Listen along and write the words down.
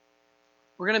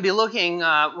We're going to be looking,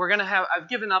 I've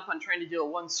given up on trying to do a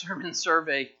one sermon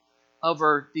survey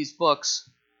over these books.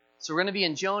 So we're going to be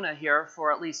in Jonah here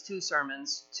for at least 2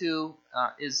 sermons. 2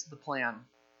 is the plan.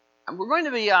 And we're going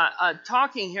to be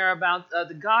talking here about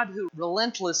the God who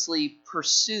relentlessly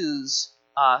pursues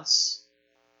us.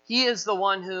 He is the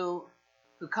one who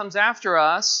comes after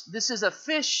us. This is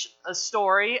a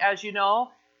story, as you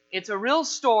know. It's a real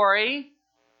story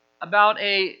about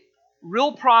a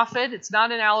real prophet. It's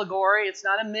not an allegory. It's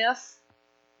not a myth.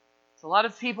 There's a lot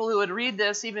of people who would read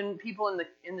this, even people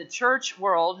in the church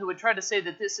world, who would try to say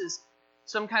that this is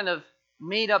some kind of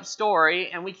made-up story,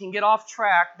 and we can get off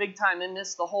track big time and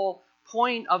miss the whole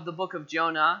point of the book of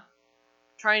Jonah,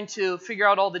 trying to figure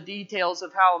out all the details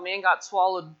of how a man got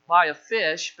swallowed by a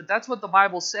fish. But that's what the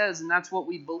Bible says, and that's what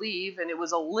we believe. And it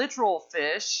was a literal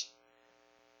fish,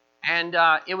 and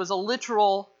it was a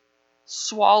literal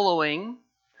swallowing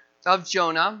of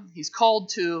Jonah. He's called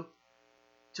to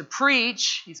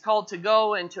preach. He's called to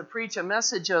go and to preach a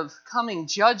message of coming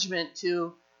judgment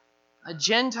to a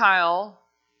Gentile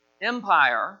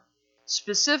empire,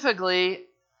 specifically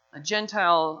a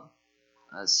Gentile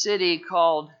city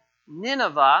called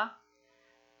Nineveh.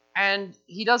 And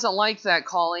he doesn't like that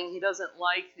calling. He doesn't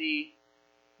like the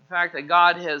fact that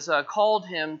God has called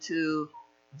him to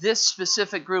this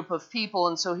specific group of people,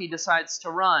 and so he decides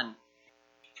to run.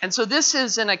 And so this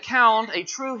is an account, a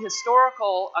true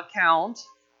historical account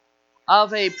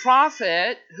of a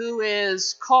prophet who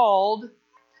is called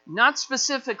not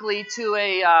specifically to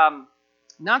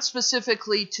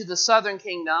the southern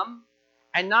kingdom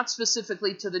and not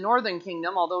specifically to the northern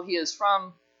kingdom, although he is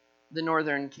from the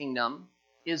northern kingdom,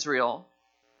 Israel.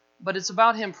 But it's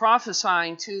about him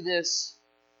prophesying to this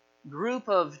group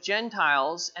of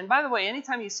Gentiles. And by the way,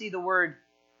 anytime you see the word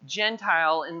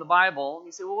Gentile in the Bible,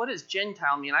 you say, well, what does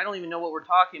Gentile mean? I don't even know what we're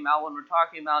talking about when we're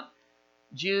talking about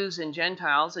Jews and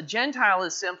Gentiles. A Gentile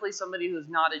is simply somebody who's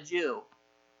not a Jew.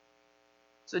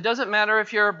 So it doesn't matter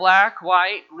if you're black,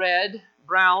 white, red,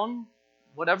 brown,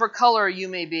 whatever color you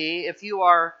may be. If you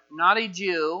are not a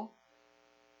Jew,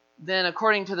 then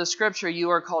according to the scripture,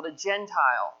 you are called a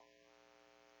Gentile.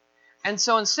 And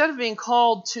so instead of being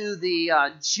called to the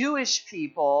Jewish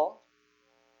people,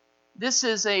 this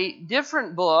is a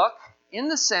different book in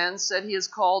the sense that he is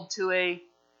called to a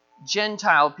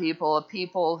Gentile people, a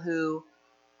people who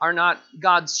are not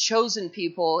God's chosen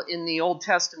people in the Old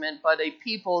Testament, but a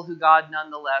people who God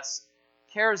nonetheless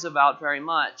cares about very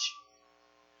much.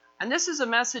 And this is a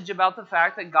message about the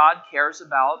fact that God cares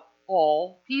about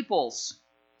all peoples.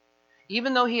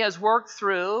 Even though he has worked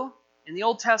through, in the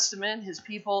Old Testament, his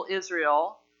people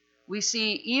Israel, we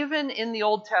see even in the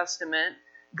Old Testament,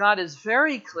 God is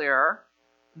very clear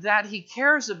that he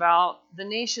cares about the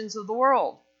nations of the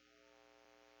world.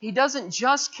 He doesn't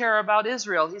just care about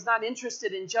Israel. He's not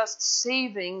interested in just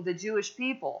saving the Jewish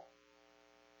people.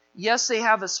 Yes, they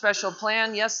have a special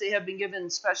plan. Yes, they have been given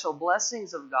special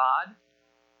blessings of God.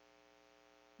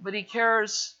 But he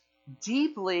cares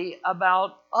deeply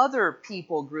about other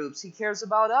people groups. He cares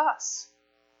about us.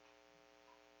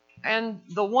 And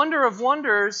the wonder of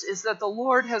wonders is that the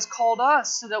Lord has called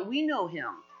us so that we know him.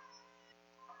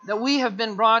 That we have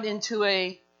been brought into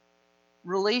a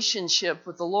relationship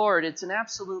with the Lord. It's an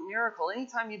absolute miracle.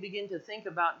 Anytime you begin to think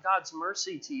about God's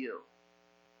mercy to you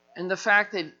and the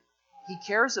fact that he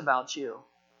cares about you,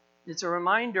 it's a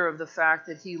reminder of the fact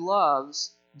that he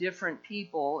loves different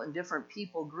people and different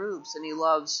people groups, and he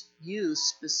loves you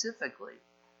specifically.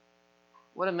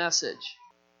 What a message.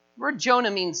 The word Jonah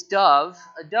means dove.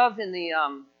 A dove in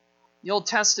the Old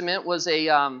Testament was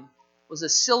a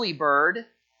silly bird.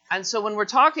 And so when we're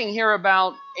talking here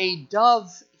about a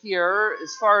dove here,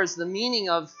 as far as the meaning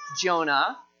of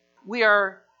Jonah,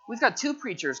 we've got 2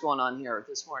 preachers going on here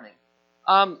this morning.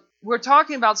 We're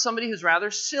talking about somebody who's rather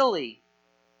silly.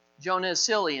 Jonah is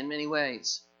silly in many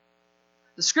ways.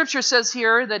 The scripture says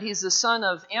here that he's the son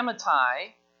of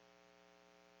Amittai,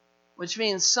 which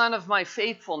means son of my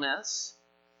faithfulness.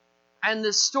 And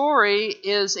the story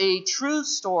is a true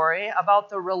story about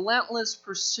the relentless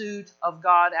pursuit of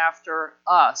God after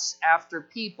us, after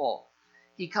people.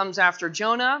 He comes after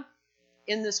Jonah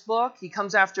in this book. He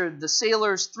comes after the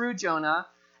sailors through Jonah.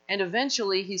 And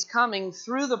eventually he's coming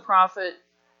through the prophet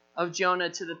of Jonah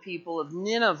to the people of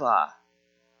Nineveh.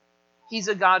 He's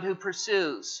a God who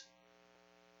pursues.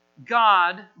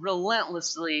 God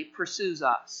relentlessly pursues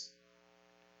us.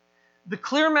 The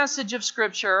clear message of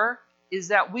Scripture is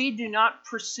that we do not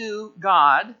pursue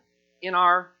God in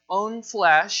our own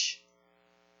flesh.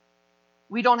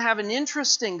 We don't have an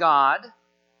interest in God.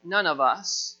 None of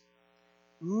us.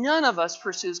 None of us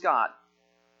pursues God.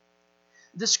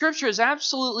 The Scripture is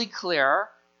absolutely clear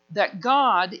that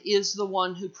God is the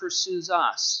one who pursues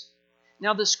us.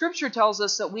 Now, the scripture tells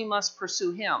us that we must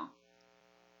pursue him.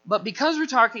 But because we're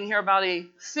talking here about a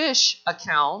fish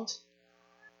account,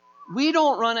 we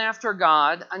don't run after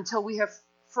God until we have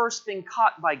first been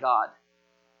caught by God.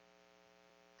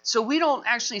 So we don't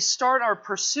actually start our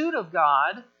pursuit of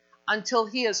God until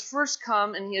he has first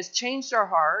come and he has changed our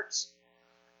hearts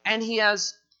and he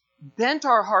has bent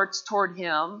our hearts toward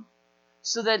him,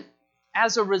 so that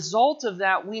as a result of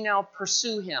that, we now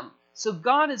pursue him. So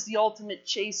God is the ultimate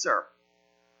chaser.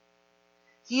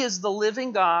 He is the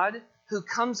living God who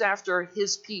comes after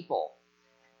his people.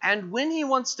 And when he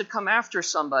wants to come after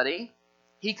somebody,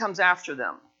 he comes after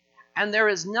them. And there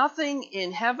is nothing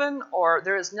in heaven or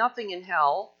there is nothing in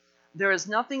hell, there is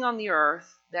nothing on the earth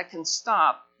that can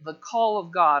stop the call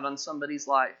of God on somebody's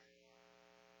life.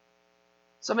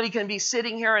 Somebody can be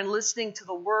sitting here and listening to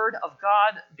the word of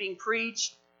God being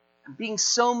preached, and being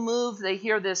so moved they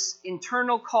hear this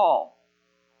internal call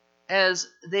as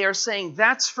they are saying,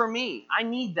 that's for me. I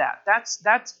need that.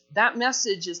 That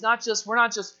message is not just, we're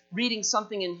not just reading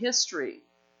something in history,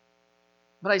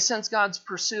 but I sense God's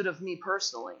pursuit of me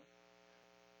personally.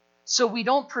 So we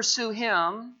don't pursue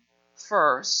him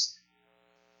first.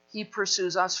 He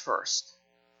pursues us first.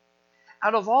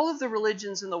 Out of all of the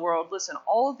religions in the world, listen,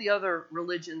 all of the other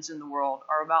religions in the world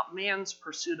are about man's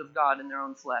pursuit of God in their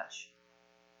own flesh.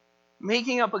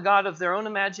 Making up a God of their own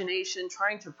imagination,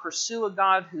 trying to pursue a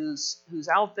God who's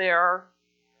out there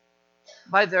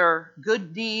by their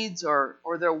good deeds or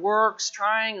their works,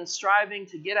 trying and striving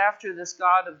to get after this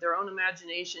God of their own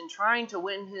imagination, trying to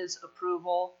win his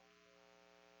approval.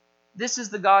 This is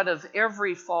the God of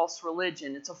every false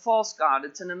religion. It's a false God.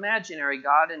 It's an imaginary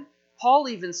God. And Paul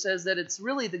even says that it's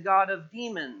really the God of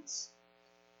demons.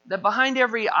 That behind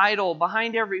every idol,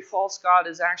 behind every false god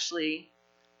is actually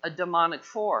a demonic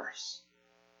force.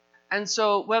 And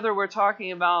so whether we're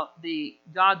talking about the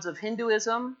gods of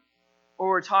Hinduism or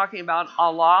we're talking about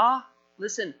Allah,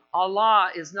 listen, Allah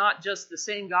is not just the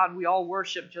same God we all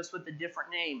worship, just with a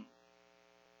different name.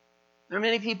 There are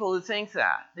many people who think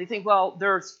that. They think, well,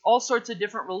 there's all sorts of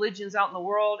different religions out in the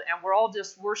world and we're all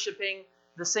just worshiping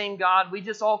the same God. We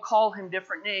just all call him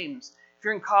different names. If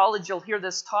you're in college, you'll hear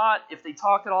this taught. If they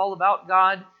talk at all about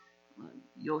God,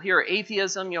 you'll hear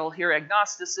atheism, you'll hear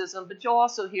agnosticism, but you'll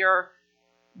also hear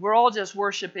we're all just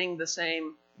worshiping the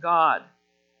same God.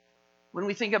 When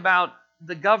we think about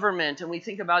the government and we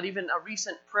think about even a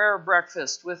recent prayer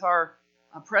breakfast with our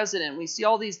president, we see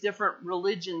all these different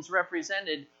religions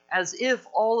represented as if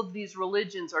all of these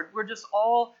religions we're just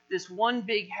all this one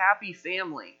big happy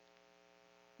family.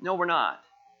 No, we're not.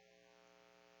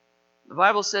 The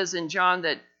Bible says in John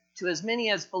that to as many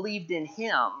as believed in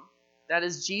him, that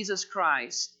is Jesus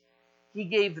Christ, he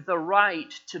gave the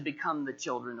right to become the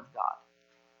children of God.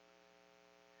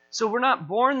 So we're not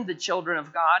born the children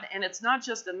of God, and it's not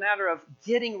just a matter of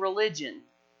getting religion.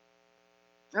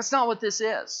 That's not what this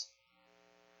is.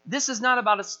 This is not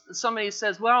about somebody who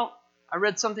says, well, I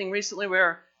read something recently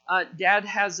where dad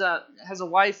has a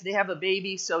wife, they have a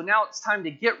baby, so now it's time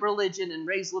to get religion and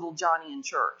raise little Johnny in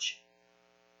church.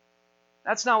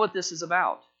 That's not what this is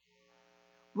about.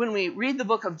 When we read the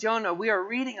book of Jonah, we are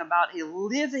reading about a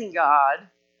living God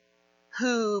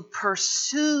who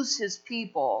pursues his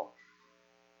people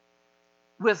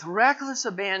with reckless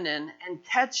abandon and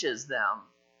catches them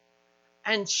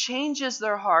and changes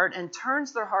their heart and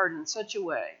turns their heart in such a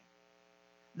way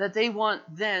that they want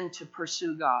then to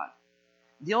pursue God.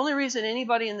 The only reason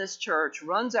anybody in this church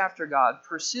runs after God,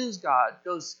 pursues God,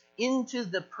 goes into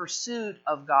the pursuit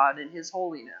of God in his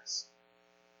holiness,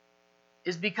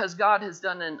 is because God has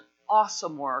done an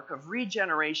awesome work of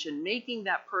regeneration, making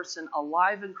that person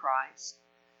alive in Christ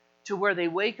to where they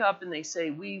wake up and they say,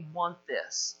 we want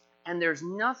this. And there's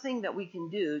nothing that we can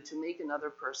do to make another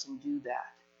person do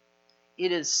that.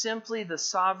 It is simply the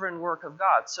sovereign work of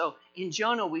God. So in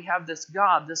Jonah, we have this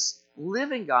God, this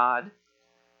living God,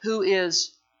 who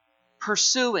is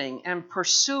pursuing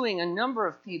a number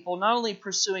of people, not only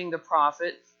pursuing the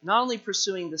prophet, not only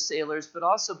pursuing the sailors, but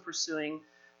also pursuing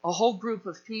a whole group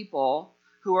of people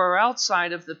who are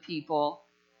outside of the people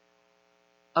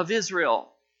of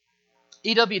Israel.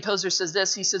 E.W. Tozer says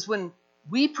this, he says, when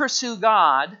we pursue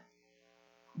God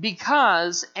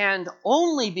because and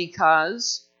only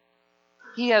because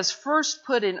he has first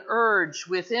put an urge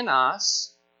within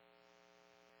us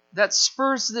that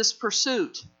spurs this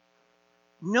pursuit.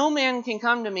 No man can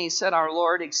come to me, said our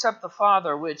Lord, except the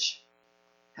Father which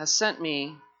has sent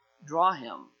me draw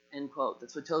him. End quote.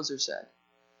 That's what Tozer said.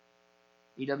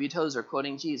 E.W. Tozer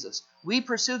quoting Jesus. We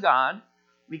pursue God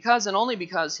because and only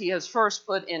because he has first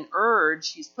put an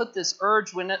urge, he's put this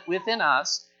urge within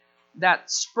us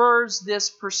that spurs this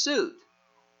pursuit.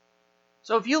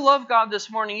 So if you love God this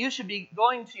morning, you should be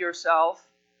going to yourself,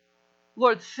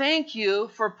 Lord, thank you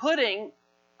for putting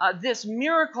this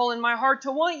miracle in my heart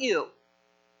to want you.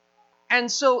 And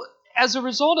so as a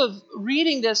result of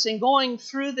reading this and going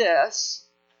through this,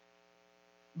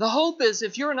 the hope is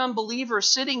if you're an unbeliever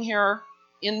sitting here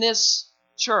in this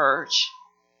church,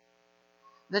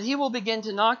 that he will begin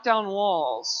to knock down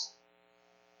walls,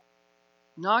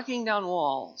 knocking down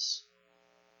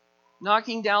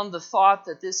the thought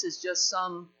that this is just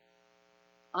some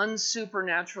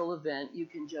unsupernatural event. You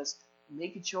can just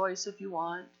make a choice if you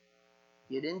want,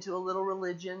 get into a little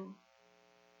religion,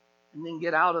 and then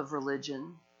get out of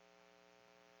religion.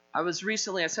 I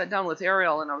sat down with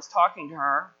Ariel and I was talking to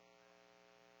her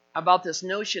about this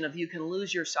notion of you can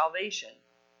lose your salvation.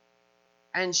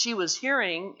 And she was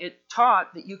hearing it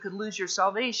taught that you could lose your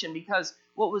salvation because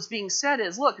what was being said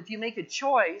is, look, if you make a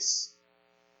choice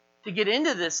to get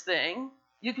into this thing,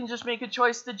 you can just make a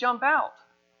choice to jump out.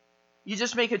 You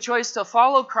just make a choice to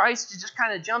follow Christ, you just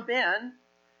kind of jump in.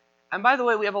 And by the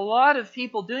way, we have a lot of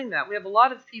people doing that. We have a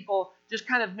lot of people just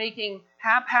kind of making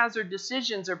haphazard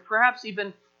decisions or perhaps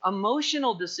even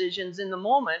emotional decisions in the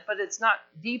moment, but it's not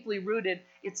deeply rooted.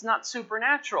 It's not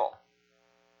supernatural.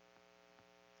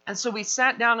 And so we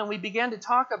sat down and we began to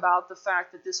talk about the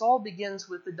fact that this all begins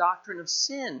with the doctrine of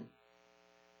sin.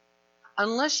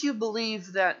 Unless you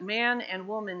believe that man and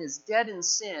woman is dead in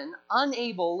sin,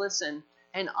 unable, listen,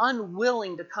 and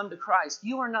unwilling to come to Christ,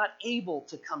 you are not able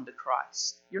to come to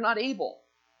Christ. You're not able.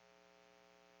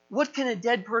 What can a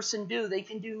dead person do? They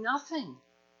can do nothing.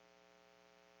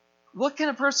 What can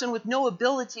a person with no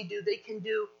ability do? They can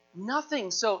do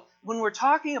nothing. So when we're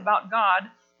talking about God,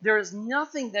 there is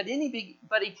nothing that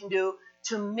anybody can do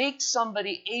to make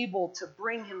somebody able to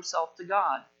bring himself to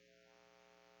God.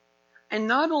 And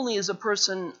not only is a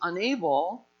person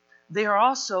unable, they are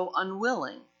also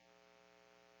unwilling.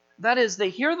 That is, they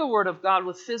hear the word of God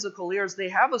with physical ears. They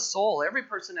have a soul. Every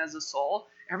person has a soul.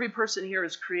 Every person here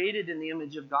is created in the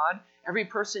image of God. Every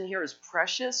person here is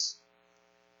precious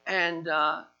and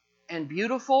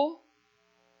beautiful.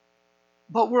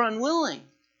 But we're unwilling.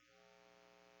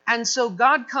 And so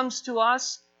God comes to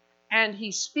us and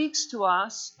he speaks to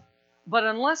us. But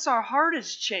unless our heart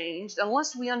is changed,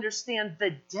 unless we understand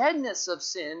the deadness of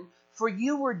sin, for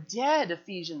you were dead,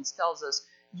 Ephesians tells us.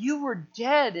 You were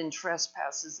dead in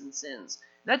trespasses and sins.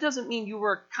 That doesn't mean you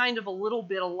were kind of a little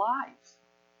bit alive.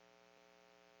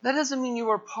 That doesn't mean you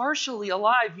were partially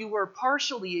alive. You were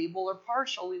partially able or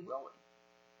partially willing.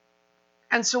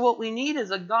 And so what we need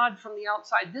is a God from the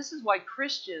outside. This is why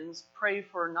Christians pray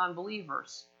for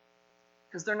non-believers,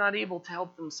 because they're not able to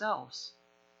help themselves.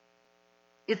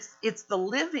 It's the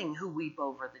living who weep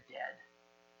over the dead.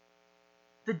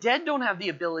 The dead don't have the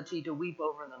ability to weep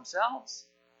over themselves.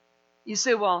 You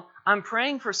say, well, I'm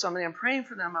praying for somebody. I'm praying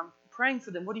for them. I'm praying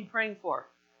for them. What are you praying for?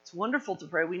 It's wonderful to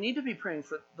pray. We need to be praying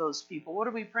for those people. What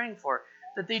are we praying for?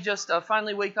 That they just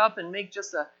finally wake up and make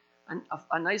just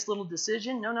a nice little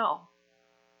decision? No.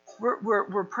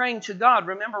 We're praying to God.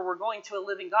 Remember, we're going to a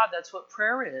living God. That's what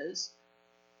prayer is.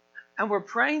 And we're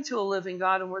praying to a living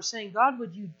God, and we're saying, God,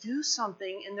 would you do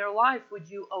something in their life? Would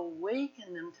you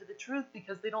awaken them to the truth?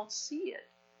 Because they don't see it.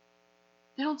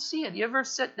 They don't see it. You ever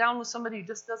sit down with somebody who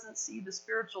just doesn't see the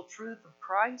spiritual truth of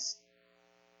Christ?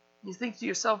 You think to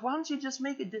yourself, why don't you just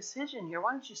make a decision here?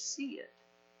 Why don't you see it?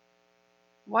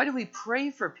 Why do we pray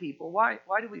for people? Why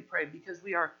do we pray? Because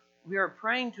we are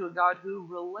praying to a God who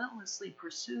relentlessly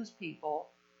pursues people.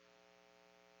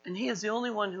 And he is the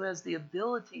only one who has the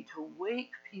ability to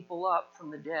wake people up from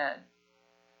the dead.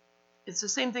 It's the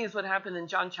same thing as what happened in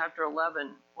John chapter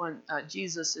 11 when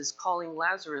Jesus is calling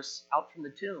Lazarus out from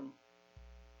the tomb.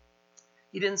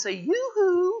 He didn't say,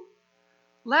 yoo-hoo,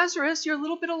 Lazarus, you're a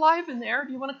little bit alive in there.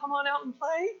 Do you want to come on out and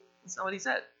play? That's not what he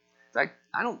said. In fact,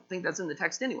 I don't think that's in the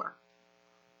text anywhere.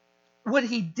 What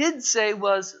he did say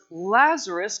was,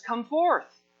 Lazarus, come forth.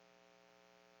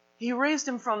 He raised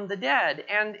him from the dead.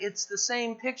 And it's the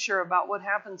same picture about what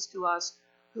happens to us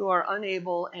who are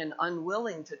unable and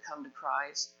unwilling to come to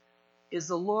Christ. Is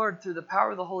the Lord, through the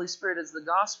power of the Holy Spirit, as the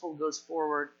gospel goes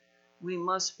forward, we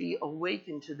must be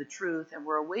awakened to the truth. And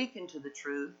we're awakened to the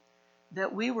truth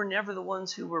that we were never the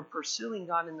ones who were pursuing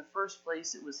God in the first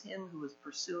place. It was him who was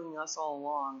pursuing us all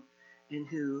along and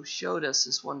who showed us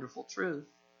this wonderful truth.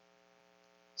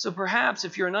 So perhaps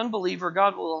if you're an unbeliever,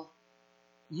 God will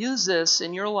use this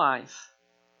in your life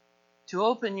to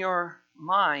open your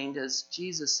mind, as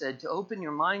Jesus said, to open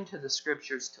your mind to the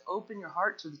scriptures, to open your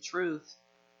heart to the truth,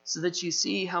 so that you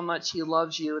see how much he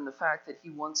loves you and the fact that he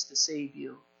wants to save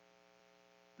you.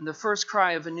 And the first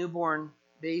cry of a newborn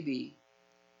baby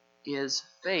is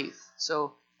faith.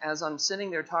 So as I'm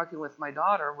sitting there talking with my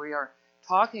daughter, we are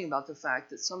talking about the fact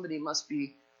that somebody must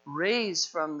be raised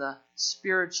from the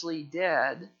spiritually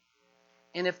dead.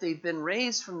 And if they've been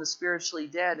raised from the spiritually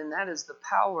dead, and that is the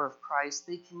power of Christ,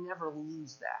 they can never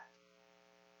lose that.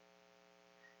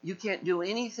 You can't do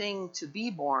anything to be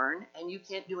born, and you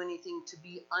can't do anything to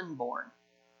be unborn.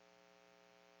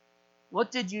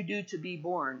 What did you do to be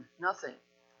born? Nothing.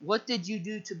 What did you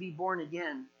do to be born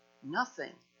again?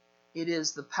 Nothing. It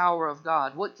is the power of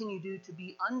God. What can you do to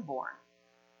be unborn?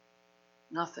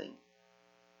 Nothing.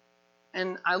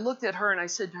 And I looked at her and I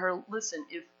said to her, listen,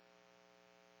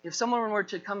 if someone were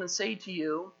to come and say to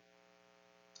you,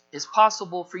 it's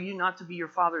possible for you not to be your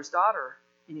father's daughter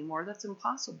anymore, that's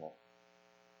impossible.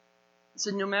 I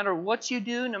said, no matter what you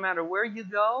do, no matter where you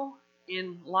go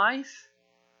in life,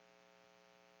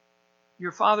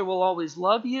 your father will always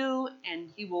love you and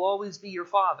he will always be your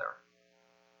father.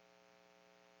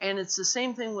 And it's the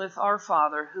same thing with our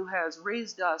Father who has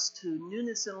raised us to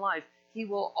newness in life. He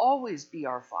will always be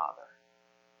our Father.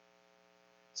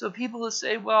 So people will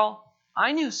say, well,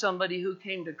 I knew somebody who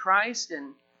came to Christ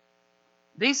and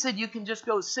they said you can just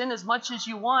go sin as much as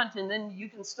you want and then you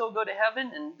can still go to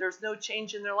heaven and there's no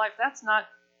change in their life. That's not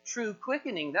true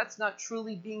quickening. That's not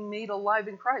truly being made alive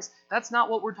in Christ. That's not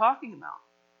what we're talking about.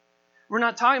 We're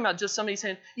not talking about just somebody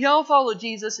saying, yeah, I'll follow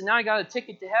Jesus and now I got a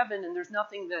ticket to heaven and there's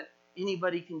nothing that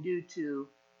anybody can do to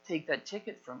take that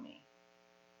ticket from me.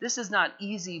 This is not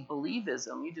easy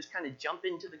believism. You just kind of jump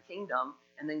into the kingdom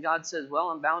and then God says, well,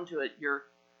 I'm bound to it. You're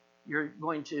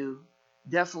going to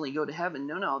definitely go to heaven.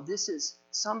 No. This is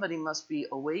somebody must be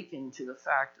awakened to the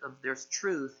fact of there's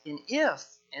truth. And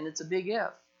it's a big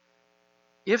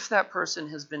if that person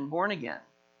has been born again,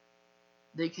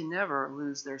 they can never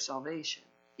lose their salvation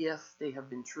if they have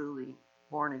been truly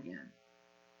born again.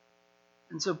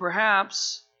 And so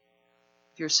perhaps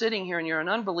if you're sitting here and you're an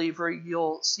unbeliever,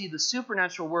 you'll see the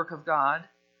supernatural work of God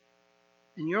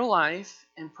in your life.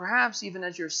 And perhaps even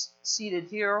as you're seated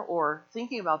here or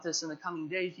thinking about this in the coming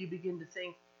days, you begin to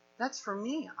think, that's for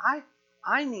me.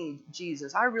 I need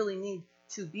Jesus. I really need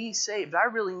to be saved. I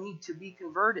really need to be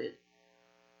converted.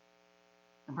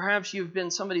 And perhaps you've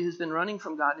been somebody who's been running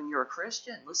from God and you're a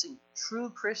Christian. Listen, true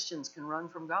Christians can run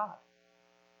from God.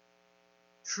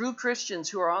 True Christians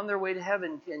who are on their way to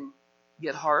heaven can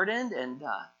get hardened and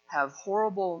have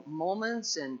horrible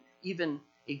moments and even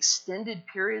extended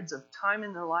periods of time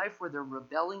in their life where they're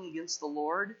rebelling against the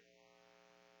Lord,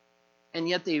 and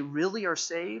yet they really are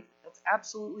saved. That's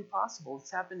absolutely possible.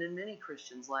 It's happened in many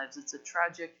Christians' lives. It's a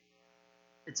tragic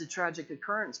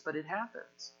occurrence, but it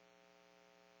happens.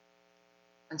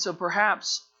 And so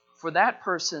perhaps for that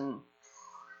person,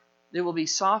 they will be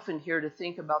softened here to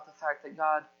think about the fact that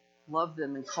God loved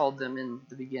them and called them in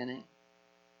the beginning.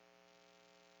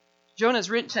 Jonah is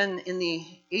written in the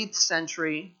 8th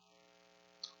century,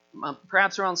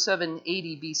 perhaps around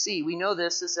 780 BC. We know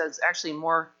this. This is actually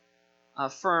more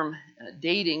firm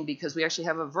dating because we actually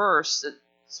have a verse that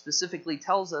specifically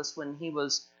tells us when he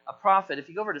was a prophet. If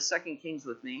you go over to 2 Kings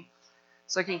with me,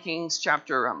 2 Kings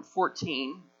chapter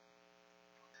 14.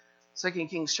 2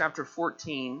 Kings chapter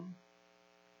 14.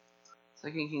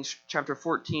 2 Kings chapter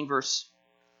 14, verse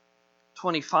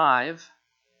 25.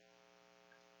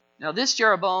 Now, this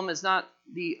Jeroboam is not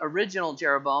the original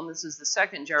Jeroboam. This is the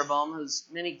second Jeroboam, who's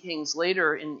many kings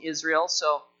later in Israel.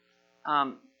 So,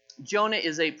 Jonah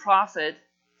is a prophet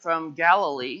from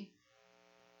Galilee.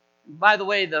 By the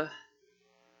way, the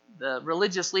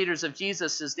religious leaders of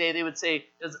Jesus' day, they would say,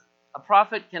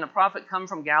 can a prophet come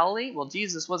from Galilee? Well,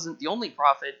 Jesus wasn't the only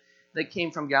prophet that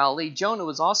came from Galilee. Jonah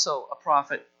was also a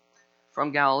prophet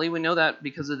from Galilee. We know that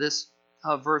because of this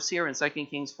verse here in 2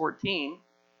 Kings 14.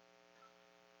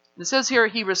 It says here,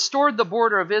 he restored the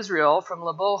border of Israel from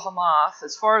Lebo Hamath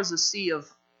as far as the Sea of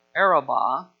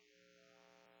Arabah,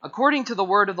 according to the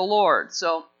word of the Lord.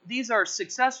 So these are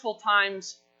successful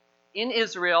times in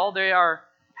Israel. They are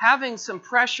having some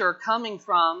pressure coming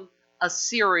from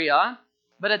Assyria,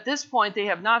 but at this point they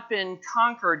have not been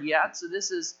conquered yet. So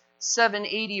this is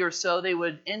 780 or so. They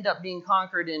would end up being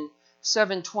conquered in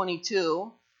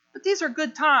 722. But these are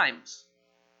good times.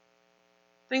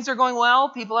 Things are going well.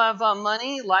 People have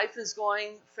money. Life is going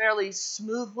fairly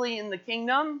smoothly in the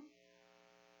kingdom.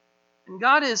 And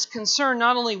God is concerned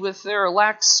not only with their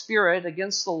lax spirit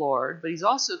against the Lord, but he's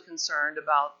also concerned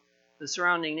about the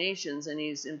surrounding nations, and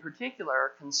he's in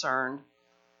particular concerned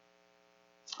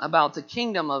about the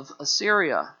kingdom of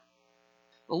Assyria.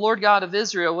 The Lord God of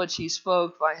Israel, which he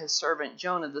spoke by his servant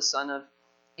Jonah, the son of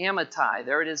Amittai.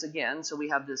 There it is again. So we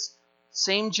have this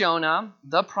same Jonah,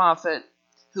 the prophet,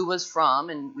 who was from,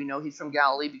 and we know he's from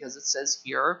Galilee because it says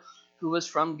here, who was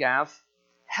from Gath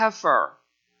heifer.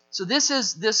 So this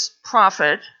is this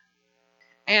prophet,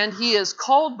 and he is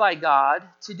called by God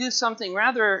to do something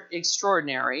rather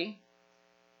extraordinary.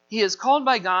 He is called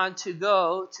by God to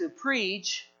go to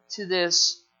preach to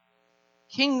this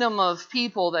kingdom of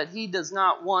people that he does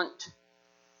not want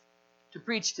to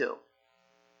preach to.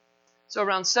 So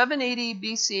around 780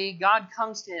 BC, God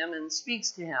comes to him and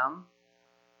speaks to him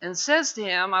and says to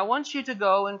him, I want you to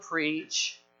go and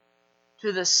preach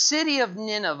to the city of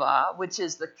Nineveh, which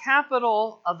is the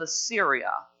capital of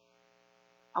Assyria.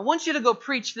 I want you to go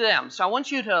preach to them. So I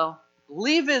want you to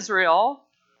leave Israel,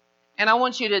 and I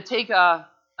want you to take a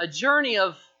journey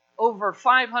of over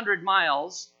 500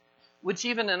 miles, which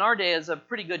even in our day is a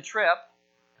pretty good trip,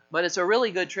 but it's a really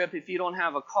good trip if you don't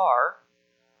have a car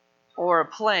or a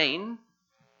plane.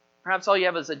 Perhaps all you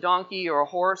have is a donkey or a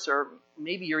horse, or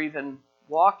maybe you're even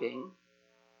walking.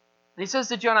 And he says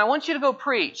to Jonah, I want you to go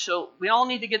preach. So we all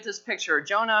need to get this picture.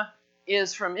 Jonah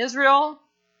is from Israel.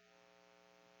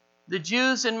 The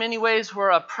Jews in many ways were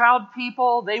a proud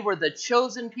people. They were the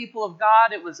chosen people of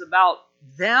God. It was about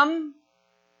them.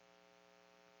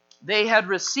 They had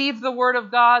received the word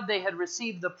of God. They had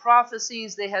received the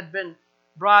prophecies. They had been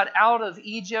brought out of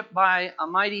Egypt by a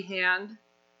mighty hand.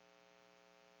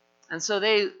 And so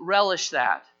they relish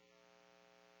that.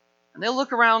 And they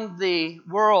look around the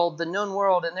world, the known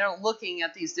world, and they're looking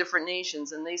at these different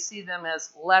nations, and they see them as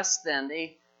less than.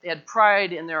 They had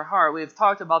pride in their heart. We've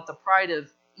talked about the pride of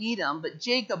Edom, but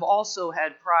Jacob also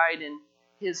had pride in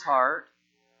his heart.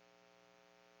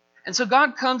 And so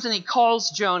God comes and he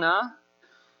calls Jonah,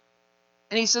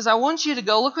 and he says, I want you to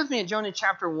go. Look with me at Jonah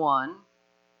chapter 1.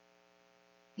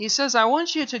 He says, I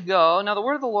want you to go. Now the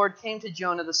word of the Lord came to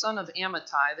Jonah, the son of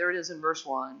Amittai. There it is in verse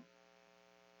 1.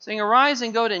 Saying, arise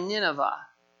and go to Nineveh,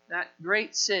 that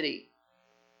great city.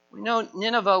 We know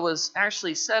Nineveh was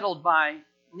actually settled by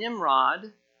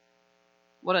Nimrod.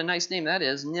 What a nice name that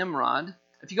is, Nimrod.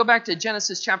 If you go back to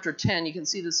Genesis chapter 10, you can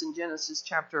see this in Genesis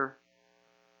chapter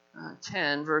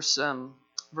 10, verse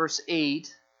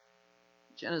 8.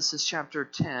 Genesis chapter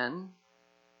 10.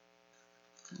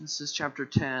 Genesis chapter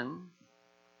 10.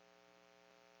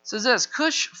 It says this,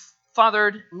 Cush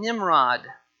fathered Nimrod.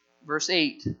 Verse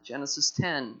 8, Genesis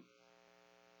 10.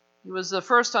 He was the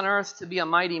first on earth to be a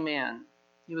mighty man.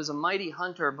 He was a mighty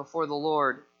hunter before the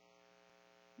Lord.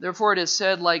 Therefore it is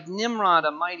said, like Nimrod, a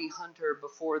mighty hunter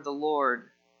before the Lord.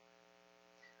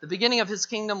 The beginning of his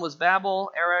kingdom was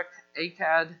Babel, Erech,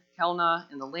 Akkad,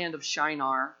 Calneh, in the land of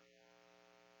Shinar.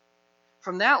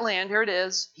 From that land, here it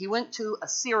is, he went to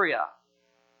Assyria.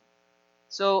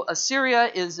 So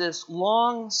Assyria is this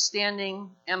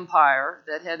long-standing empire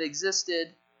that had existed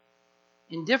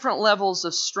in different levels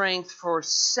of strength for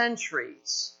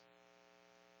centuries.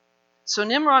 So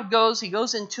Nimrod he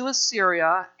goes into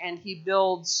Assyria, and he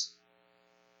builds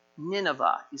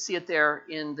Nineveh. You see it there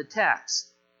in the text.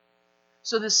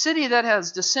 So the city that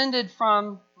has descended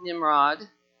from Nimrod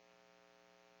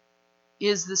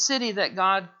is the city that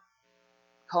God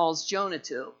calls Jonah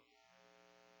to.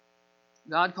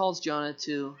 God calls Jonah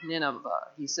to Nineveh.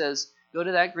 He says, go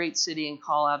to that great city and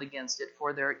call out against it,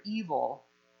 for their evil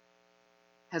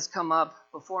has come up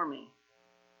before me.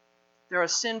 They're a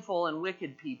sinful and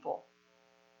wicked people.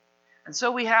 And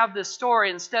so we have this story,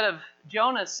 instead of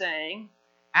Jonah saying,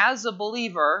 as a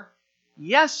believer,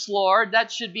 yes, Lord,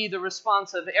 that should be the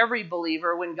response of every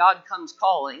believer when God comes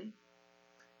calling.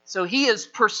 So he is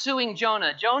pursuing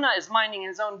Jonah. Jonah is minding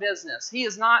his own business.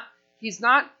 He's not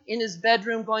in his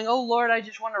bedroom going, oh, Lord, I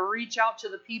just want to reach out to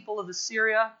the people of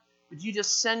Assyria. Would you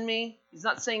just send me? He's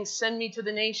not saying, send me to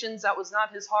the nations. That was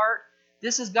not his heart.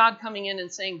 This is God coming in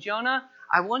and saying, Jonah,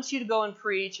 I want you to go and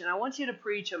preach, and I want you to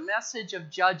preach a message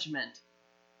of judgment.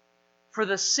 For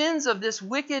the sins of this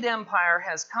wicked empire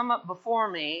has come up before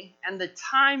me, and the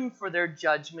time for their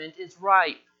judgment is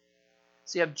ripe.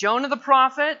 So you have Jonah the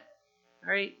prophet,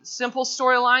 very simple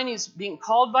storyline. He's being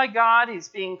called by God. He's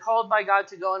being called by God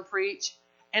to go and preach.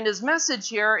 And his message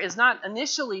here is not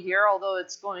initially here, although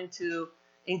it's going to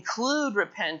include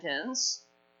repentance.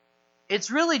 It's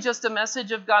really just a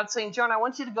message of God saying, Jonah, I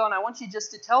want you to go, and I want you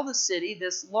just to tell the city,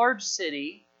 this large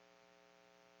city.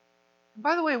 And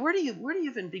by the way, where do you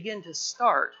even begin to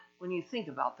start when you think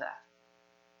about that?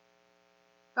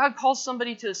 God calls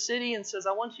somebody to a city and says,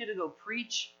 I want you to go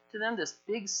preach to them, this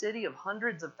big city of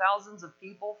hundreds of thousands of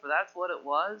people, for that's what it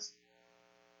was.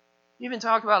 You even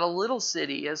talk about a little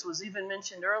city, as was even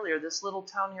mentioned earlier, this little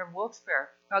town here of Wilkes-Barre.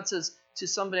 God says to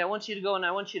somebody, I want you to go and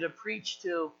I want you to preach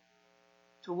to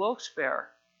Wilkes-Barre.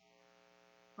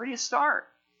 Where do you start?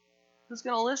 Who's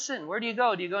going to listen? Where do you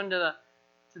go? Do you go into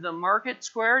the market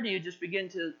square? Do you just begin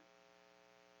to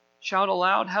shout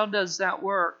aloud? How does that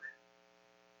work?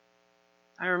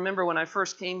 I remember when I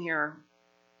first came here,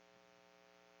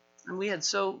 and we had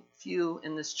so few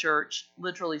in this church,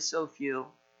 literally so few.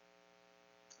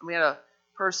 We had a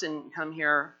person come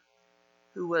here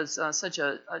who was such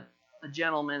a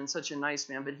gentleman, such a nice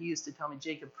man, but he used to tell me,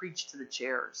 Jacob, preach to the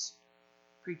chairs.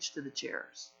 Preach to the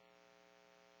chairs.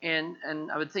 And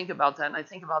I would think about that, and I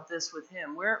think about this with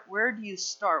him. Where do you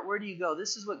start? Where do you go?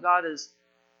 This is what God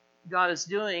is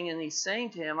doing, and he's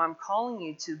saying to him, I'm calling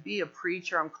you to be a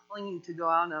preacher. I'm calling you to go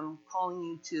out, and I'm calling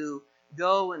you to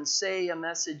go and say a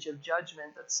message of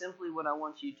judgment. That's simply what I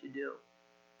want you to do.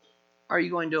 Are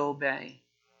you going to obey?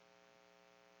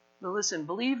 But listen,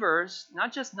 believers,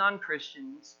 not just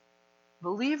non-Christians,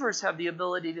 believers have the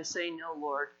ability to say, no,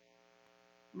 Lord.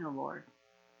 No, Lord.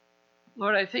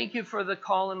 Lord, I thank you for the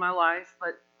call in my life,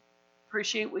 but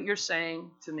appreciate what you're saying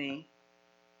to me,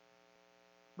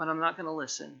 but I'm not going to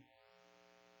listen.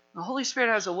 The Holy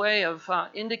Spirit has a way of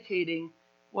indicating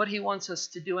what he wants us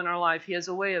to do in our life. He has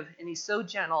a way of, and he's so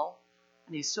gentle,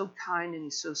 and he's so kind, and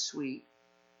he's so sweet.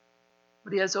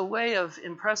 But he has a way of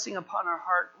impressing upon our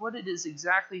heart what it is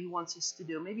exactly he wants us to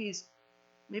do. Maybe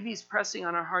he's pressing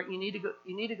on our heart, you need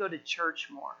to go to church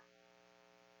more.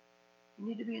 You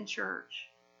need to be in church.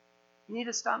 You need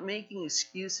to stop making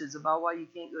excuses about why you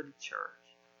can't go to church.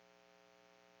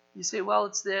 You say, well,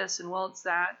 it's this and well, it's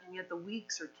that, and yet the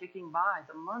weeks are ticking by,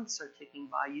 the months are ticking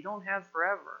by. You don't have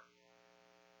forever.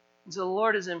 And so the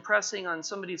Lord is impressing on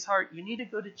somebody's heart, you need to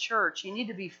go to church. You need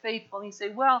to be faithful. And you say,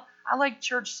 well, I like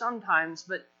church sometimes,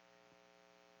 but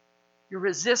you're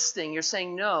resisting. You're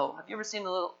saying no. Have you ever seen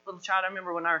a little child? I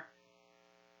remember when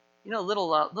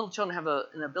little children have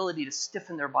an ability to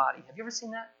stiffen their body. Have you ever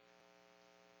seen that?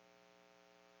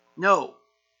 No.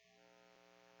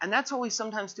 And that's what we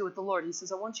sometimes do with the Lord. He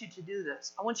says, I want you to do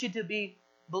this. I want you to be,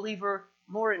 believer,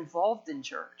 more involved in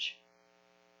church.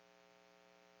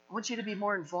 I want you to be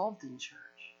more involved in church.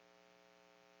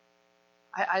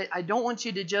 I don't want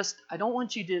you to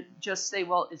just say,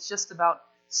 well, it's just about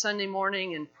Sunday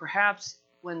morning and perhaps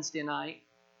Wednesday night.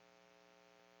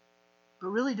 But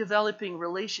really developing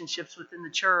relationships within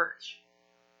the church.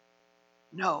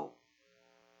 No.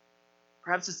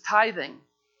 Perhaps it's tithing.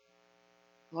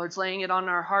 The Lord's laying it on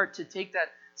our heart to take that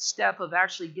step of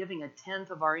actually giving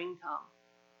 1/10 of our income.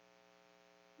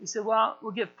 You say, well,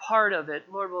 we'll give part of it.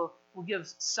 Lord, we'll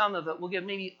give some of it. We'll give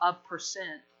maybe 1%.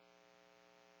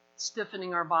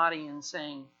 Stiffening our body and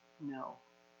saying no.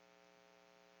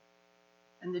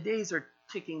 And the days are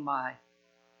ticking by.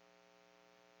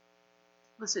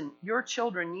 Listen, your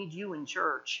children need you in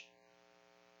church.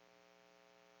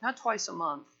 Not twice a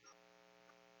month.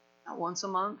 Not once a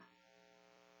month.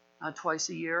 Not twice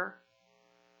a year.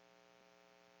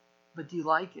 But do you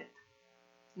like it?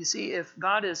 You see, if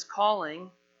God is calling,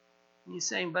 and he's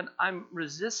saying, but I'm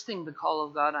resisting the call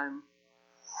of God, I'm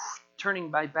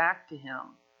turning my back to him.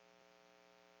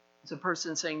 It's a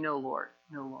person saying, no, Lord,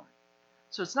 no, Lord.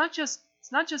 So it's not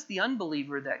just the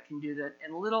unbeliever that can do that,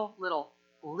 and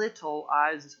little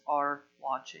eyes are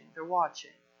watching. They're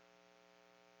watching.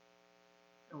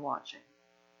 They're watching.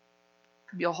 It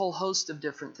could be a whole host of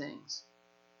different things.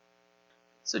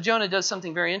 So Jonah does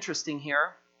something very interesting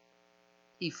here.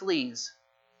 He flees.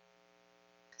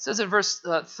 It says in verse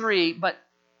 3, but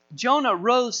Jonah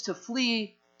rose to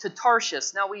flee to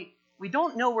Tarshish. Now we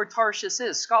don't know where Tarshish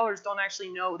is. Scholars don't actually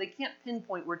know. They can't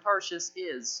pinpoint where Tarshish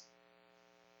is.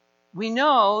 We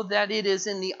know that it is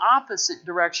in the opposite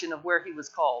direction of where he was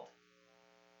called.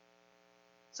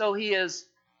 So he is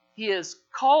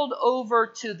called over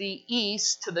to the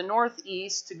east, to the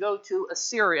northeast, to go to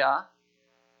Assyria.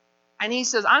 And he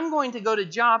says, I'm going to go to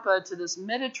Joppa, to this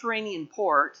Mediterranean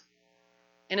port.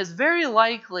 And it's very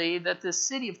likely that the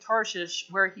city of Tarshish,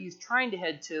 where he's trying to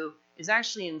head to, is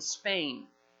actually in Spain,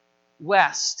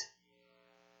 west.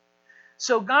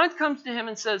 So God comes to him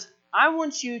and says, I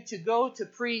want you to go to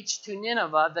preach to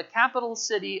Nineveh, the capital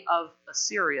city of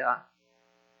Assyria.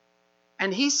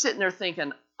 And he's sitting there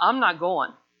thinking, I'm not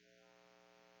going.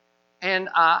 And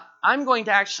I'm going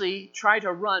to actually try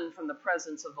to run from the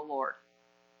presence of the Lord.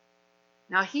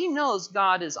 Now, he knows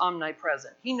God is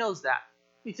omnipresent. He knows that.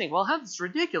 You think, well, that's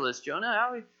ridiculous,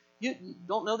 Jonah. You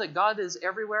don't know that God is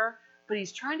everywhere? But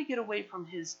he's trying to get away from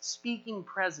his speaking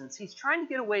presence. He's trying to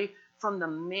get away from the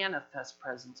manifest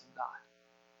presence of God.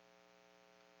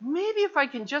 Maybe if I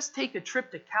can just take a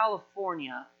trip to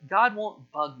California, God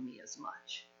won't bug me as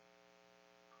much.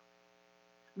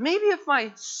 Maybe if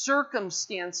my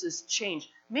circumstances change,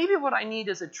 maybe what I need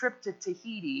is a trip to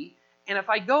Tahiti. And if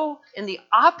I go in the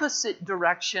opposite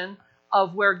direction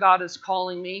of where God is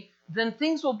calling me, then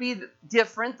things will be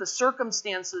different. The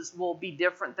circumstances will be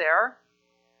different there.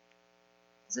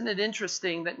 Isn't it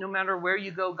interesting that no matter where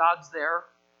you go, God's there?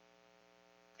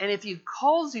 And if he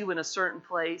calls you in a certain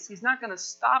place, he's not going to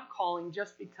stop calling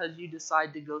just because you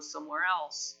decide to go somewhere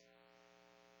else.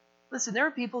 Listen, there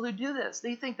are people who do this.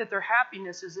 They think that their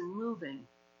happiness is in moving.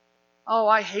 Oh,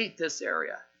 I hate this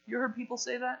area. You heard people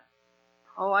say that?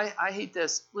 Oh, I hate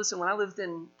this. Listen, when I lived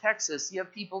in Texas, you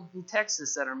have people in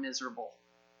Texas that are miserable.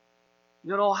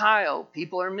 You go to Ohio,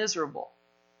 people are miserable.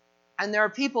 And there are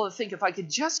people that think if I could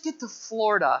just get to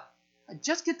Florida,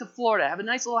 have a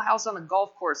nice little house on a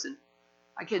golf course, and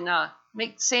I can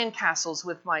make sandcastles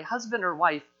with my husband or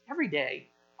wife every day,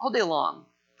 all day long.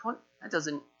 That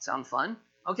doesn't sound fun.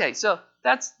 Okay, so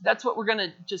that's what we're going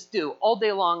to just do all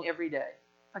day long, every day.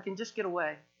 If I can just get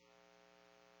away.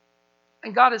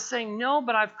 And God is saying, no,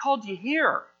 but I've called you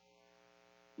here.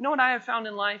 You know what I have found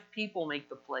in life? People make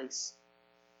the place.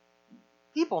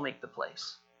 People make the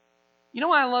place. You know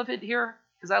why I love it here?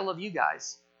 Because I love you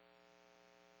guys.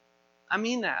 I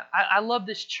mean that. I love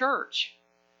this church.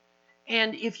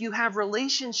 And if you have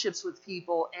relationships with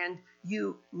people and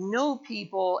you know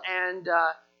people and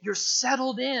you're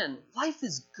settled in, life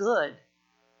is good.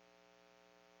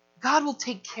 God will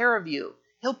take care of you.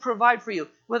 He'll provide for you.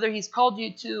 Whether he's called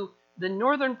you to the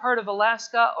northern part of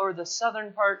Alaska or the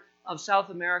southern part of South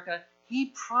America,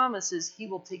 he promises he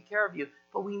will take care of you.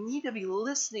 But we need to be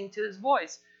listening to his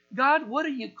voice. God, what are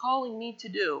you calling me to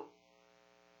do?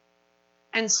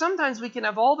 And sometimes we can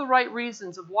have all the right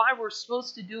reasons of why we're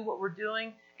supposed to do what we're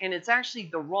doing, and it's actually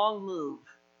the wrong move.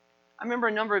 I remember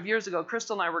a number of years ago,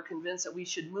 Crystal and I were convinced that we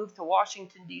should move to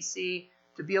Washington, D.C.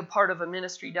 to be a part of a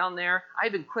ministry down there. I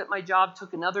even quit my job,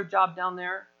 took another job down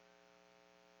there.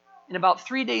 And about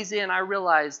 3 days in, I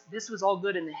realized this was all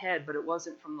good in the head, but it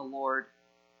wasn't from the Lord.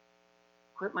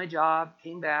 Quit my job,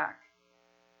 came back.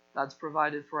 God's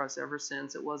provided for us ever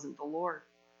since. It wasn't the Lord.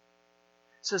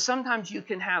 So sometimes you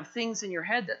can have things in your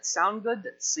head that sound good,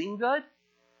 that seem good,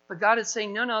 but God is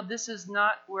saying, no, this is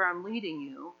not where I'm leading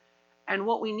you. And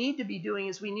what we need to be doing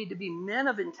is we need to be men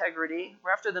of integrity.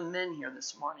 We're after the men here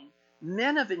this morning.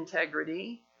 Men of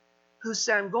integrity who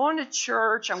say, I'm going to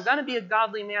church. I'm going to be a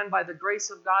godly man by the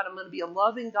grace of God. I'm going to be a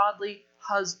loving, godly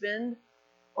husband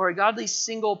or a godly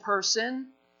single person.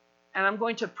 And I'm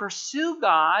going to pursue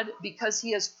God because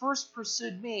he has first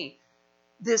pursued me.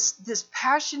 This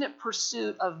passionate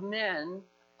pursuit of men,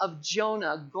 of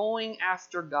Jonah, going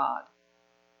after God.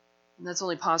 And that's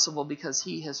only possible because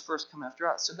he has first come after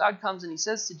us. So God comes and he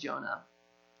says to Jonah,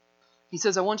 he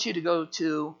says, I want you to go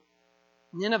to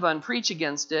Nineveh and preach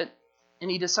against it.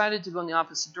 And he decided to go in the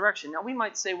opposite direction. Now we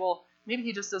might say, well, maybe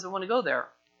he just doesn't want to go there.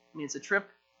 I mean, it's a trip,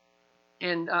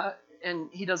 and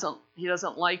he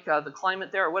doesn't like the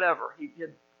climate there or whatever.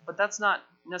 But that's not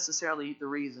necessarily the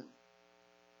reason.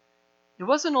 It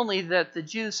wasn't only that the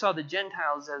Jews saw the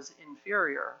Gentiles as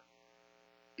inferior.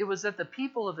 It was that the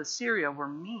people of Assyria were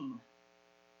mean.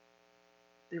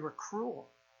 They were cruel.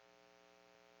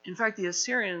 In fact, the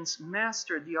Assyrians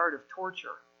mastered the art of torture.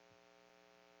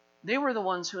 They were the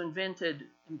ones who invented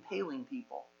impaling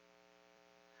people.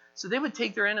 So they would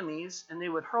take their enemies and they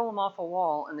would hurl them off a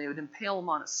wall and they would impale them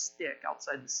on a stick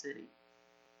outside the city.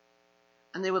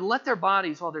 And they would let their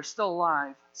bodies, while they're still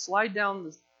alive, slide down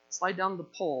the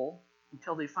pole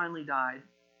until they finally died.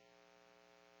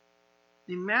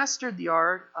 They mastered the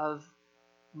art of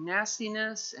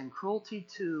nastiness and cruelty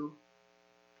to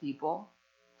people,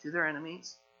 to their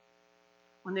enemies.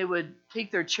 When they would take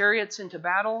their chariots into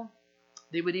battle,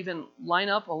 they would even line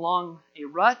up along a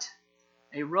rut,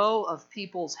 a row of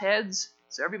people's heads.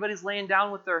 So everybody's laying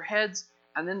down with their heads,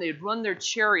 and then they'd run their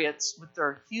chariots with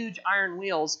their huge iron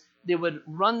wheels. They would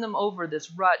run them over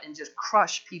this rut and just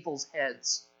crush people's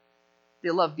heads. They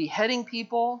loved beheading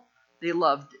people. They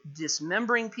loved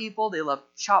dismembering people. They loved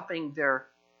chopping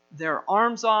their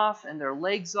arms off and their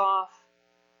legs off.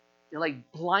 They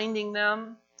liked blinding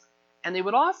them. And they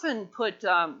would often put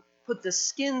the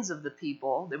skins of the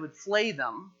people, they would flay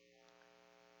them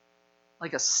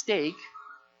like a steak,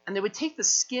 and they would take the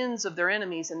skins of their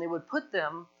enemies and they would put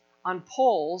them on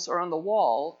poles or on the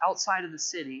wall outside of the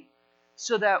city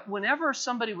so that whenever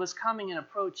somebody was coming and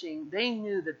approaching, they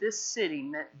knew that this city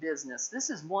meant business. This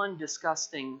is one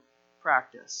disgusting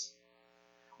practice.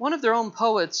 One of their own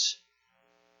poets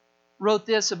wrote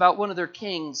this about one of their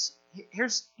kings.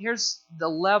 Here's the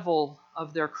level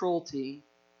of their cruelty.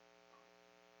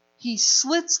 He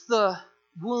slits the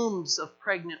wombs of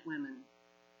pregnant women.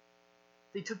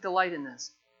 They took delight in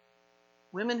this.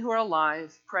 Women who are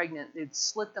alive, pregnant, they'd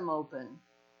slit them open.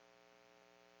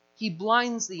 He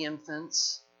blinds the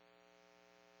infants,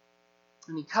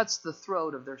 and he cuts the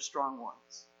throat of their strong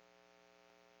ones.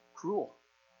 Cruel.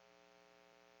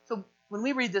 So when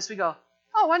we read this, we go,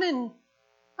 oh, why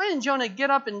didn't Jonah get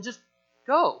up and just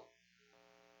go?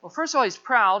 Well, first of all, he's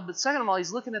proud, but second of all,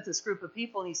 he's looking at this group of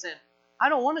people and he's saying, I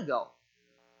don't want to go.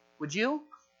 Would you?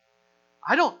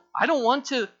 I don't want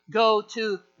to go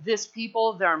to this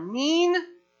people. They're mean.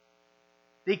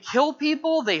 They kill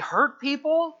people. They hurt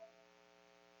people.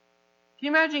 Can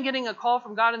you imagine getting a call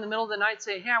from God in the middle of the night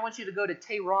saying, hey, I want you to go to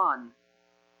Tehran?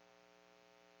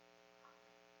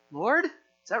 Lord,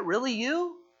 is that really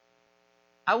you?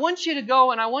 I want you to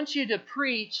go and I want you to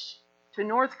preach to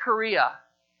North Korea.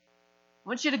 I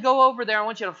want you to go over there. I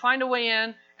want you to find a way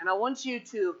in, and I want you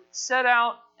to set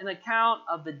out an account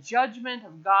of the judgment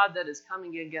of God that is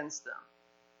coming against them.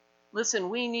 Listen,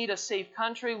 we need a safe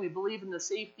country. We believe in the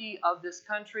safety of this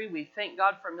country. We thank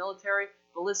God for military.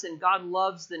 But listen, God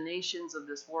loves the nations of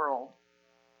this world.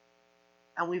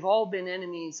 And we've all been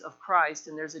enemies of Christ.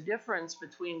 And there's a difference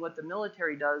between what the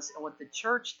military does and what the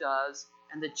church does.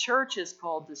 And the church is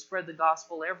called to spread the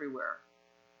gospel everywhere.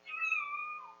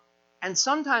 And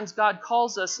sometimes God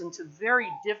calls us into very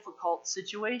difficult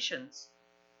situations.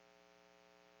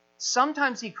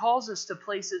 Sometimes He calls us to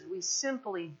places we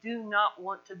simply do not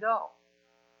want to go.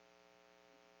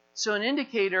 So an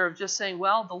indicator of just saying,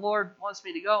 well, the Lord wants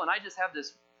me to go, and I just have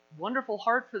this wonderful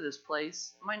heart for this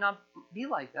place, might not be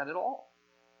like that at all.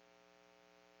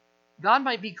 God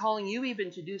might be calling you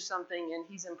even to do something, and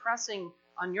He's impressing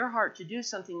on your heart to do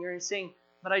something. You're saying,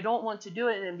 but I don't want to do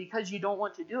it. And because you don't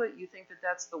want to do it, you think that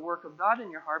that's the work of God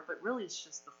in your heart. But really, it's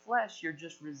just the flesh. You're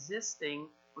just resisting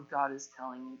what God is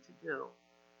telling you to do.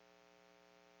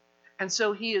 And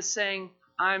so He is saying,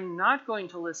 I'm not going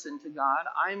to listen to God.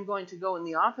 I'm going to go in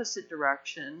the opposite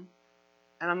direction.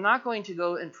 And I'm not going to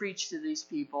go and preach to these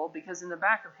people. Because in the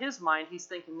back of His mind, He's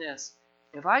thinking this.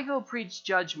 If I go preach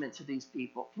judgment to these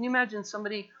people, can you imagine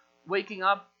somebody waking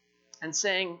up and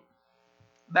saying,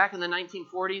 back in the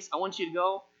 1940s, I want you to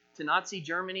go to Nazi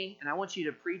Germany and I want you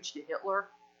to preach to Hitler?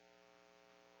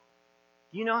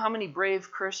 Do you know how many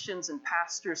brave Christians and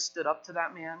pastors stood up to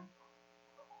that man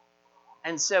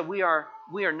and said, we are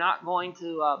not going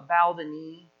to bow the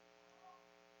knee?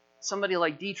 Somebody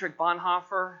like Dietrich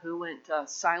Bonhoeffer, who went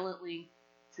silently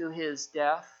to his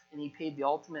death, and he paid the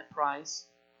ultimate price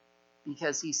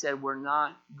because he said, we're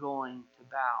not going to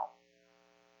bow.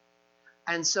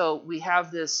 And so we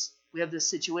have this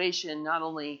situation not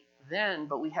only then,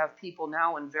 but we have people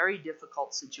now in very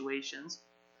difficult situations.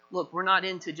 Look, we're not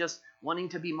into just wanting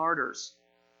to be martyrs.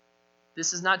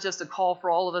 This is not just a call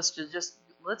for all of us to just,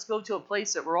 let's go to a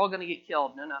place that we're all going to get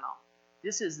killed. No.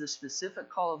 This is the specific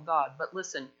call of God. But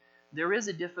listen, there is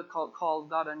a difficult call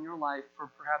of God on your life for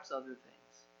perhaps other things.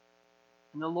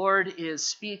 And the Lord is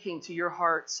speaking to your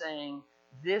heart saying,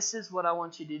 this is what I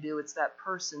want you to do. It's that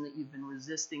person that you've been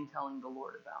resisting telling the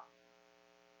Lord about.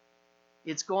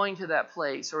 It's going to that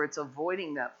place, or it's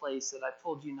avoiding that place that I've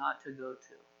told you not to go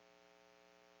to.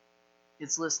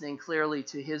 It's listening clearly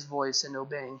to His voice and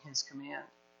obeying His command.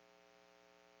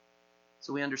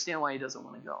 So we understand why he doesn't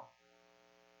want to go.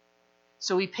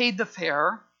 So he paid the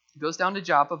fare. He goes down to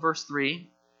Joppa, verse 3.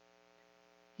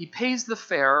 He pays the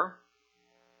fare,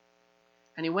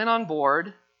 and he went on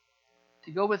board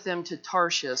to go with them to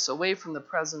Tarshish, away from the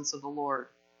presence of the Lord.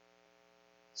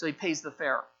 So he pays the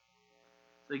fare.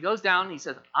 So he goes down and he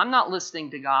says, I'm not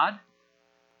listening to God.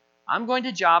 I'm going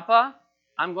to Joppa.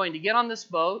 I'm going to get on this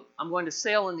boat. I'm going to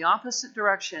sail in the opposite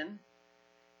direction.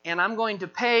 And I'm going to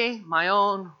pay my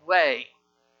own way.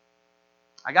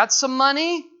 I got some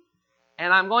money,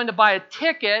 and I'm going to buy a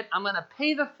ticket. I'm going to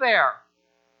pay the fare.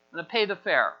 I'm going to pay the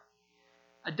fare.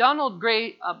 Donald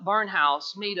Gray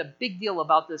Barnhouse made a big deal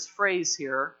about this phrase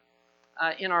here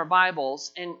in our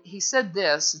Bibles. And he said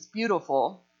this. It's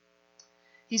beautiful.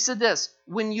 He said this.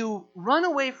 When you run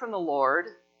away from the Lord,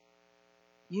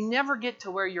 you never get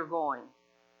to where you're going.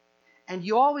 And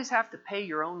you always have to pay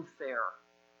your own fare.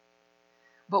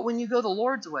 But when you go the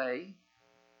Lord's way,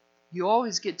 you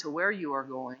always get to where you are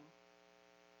going,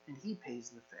 and He pays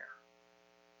the fare.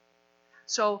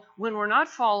 So when we're not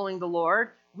following the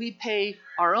Lord, we pay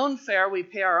our own fare, we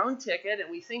pay our own ticket,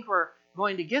 and we think we're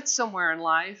going to get somewhere in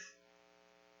life.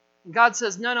 And God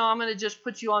says, no, I'm going to just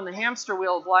put you on the hamster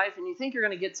wheel of life, and you think you're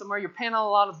going to get somewhere. You're paying out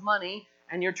a lot of money,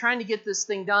 and you're trying to get this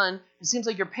thing done. It seems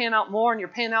like you're paying out more, and you're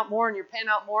paying out more, and you're paying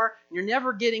out more, and you're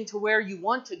never getting to where you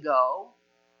want to go.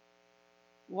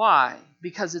 Why?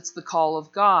 Because it's the call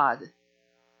of God.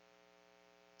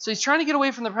 So he's trying to get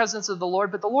away from the presence of the Lord,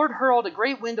 but the Lord hurled a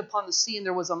great wind upon the sea, and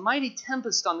there was a mighty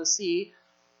tempest on the sea,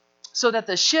 so that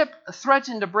the ship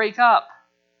threatened to break up.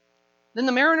 Then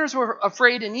the mariners were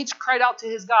afraid, and each cried out to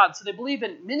his God. So they believe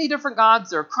in many different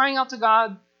gods. They're crying out to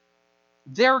God,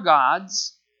 their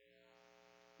gods.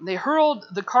 And they hurled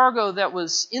the cargo that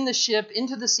was in the ship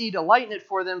into the sea to lighten it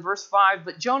for them. Verse 5,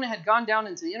 but Jonah had gone down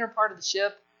into the inner part of the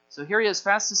ship, So here he is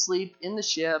fast asleep in the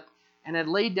ship and had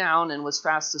laid down and was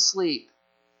fast asleep.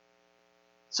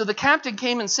 So the captain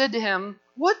came and said to him,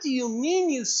 "What do you mean,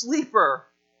 you sleeper?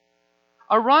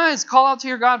 Arise, call out to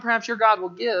your God. Perhaps your God will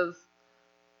give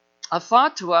a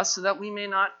thought to us so that we may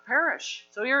not perish."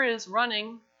 So here he is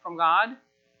running from God.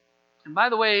 And by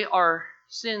the way, our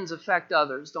sins affect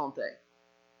others, don't they?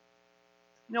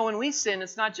 You know, when we sin,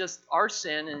 it's not just our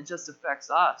sin and it just affects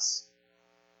us.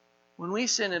 When we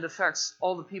sin, it affects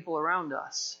all the people around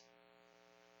us.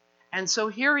 And so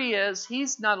here he is.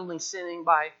 He's not only sinning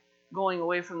by going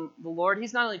away from the Lord.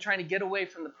 He's not only trying to get away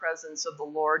from the presence of the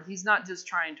Lord. He's not just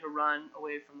trying to run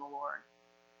away from the Lord.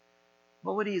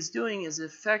 But what he's doing is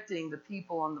affecting the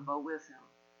people on the boat with him.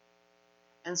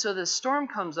 And so this storm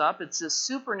comes up. It's this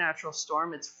supernatural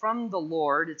storm. It's from the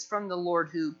Lord. It's from the Lord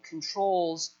who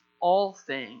controls all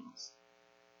things.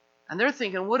 And they're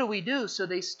thinking, what do we do? So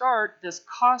they start this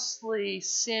costly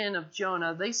sin of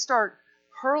Jonah. They start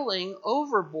hurling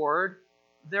overboard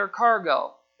their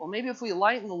cargo. Well, maybe if we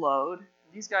lighten the load,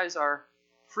 these guys are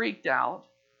freaked out.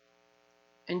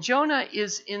 And Jonah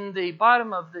is in the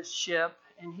bottom of the ship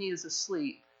and he is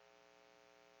asleep.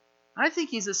 I think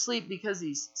he's asleep because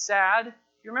he's sad.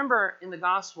 You remember in the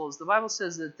Gospels, the Bible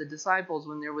says that the disciples,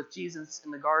 when they're with Jesus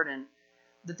in the garden,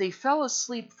 that they fell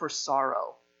asleep for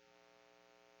sorrow.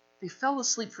 They fell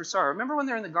asleep for sorrow. Remember when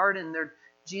they're in the garden,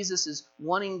 Jesus is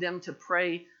wanting them to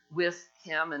pray with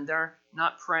him, and they're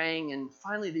not praying, and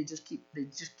finally they just keep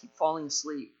falling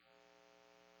asleep.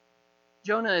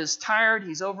 Jonah is tired.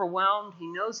 He's overwhelmed. He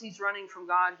knows he's running from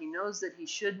God. He knows that he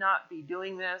should not be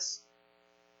doing this.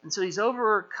 And so he's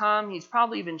overcome. He's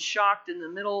probably even shocked in the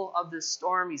middle of this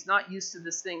storm. He's not used to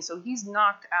this thing. So he's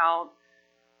knocked out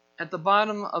at the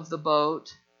bottom of the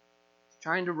boat,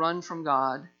 trying to run from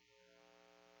God.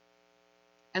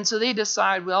 And so they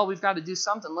decide, well, we've got to do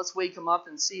something. Let's wake him up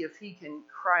and see if he can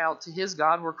cry out to his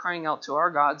God. We're crying out to our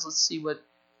gods. Let's see what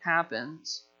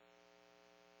happens.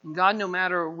 And God, no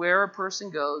matter where a person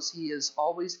goes, he is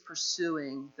always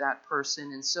pursuing that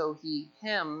person. And so he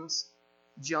hems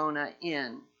Jonah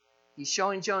in. He's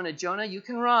showing Jonah, Jonah, you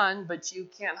can run, but you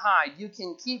can't hide. You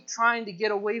can keep trying to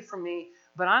get away from me,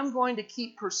 but I'm going to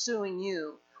keep pursuing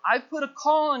you. I've put a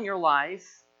call on your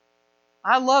life.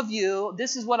 I love you.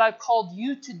 This is what I've called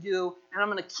you to do, and I'm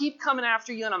going to keep coming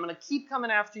after you, and I'm going to keep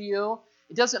coming after you.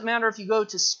 It doesn't matter if you go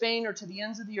to Spain or to the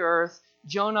ends of the earth.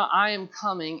 Jonah, I am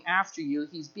coming after you.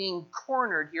 He's being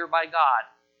cornered here by God.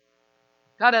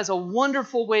 God has a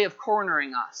wonderful way of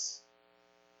cornering us.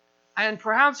 And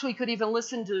perhaps we could even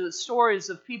listen to stories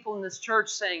of people in this church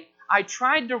saying, I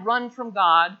tried to run from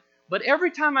God, but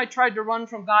every time I tried to run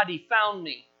from God, he found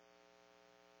me.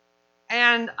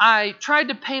 And I tried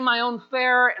to pay my own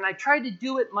fare, and I tried to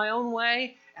do it my own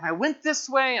way, and I went this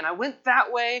way, and I went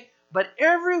that way, but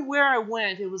everywhere I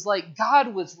went, it was like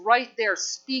God was right there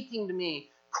speaking to me,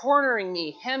 cornering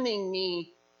me, hemming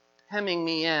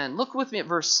me in. Look with me at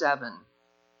verse 7.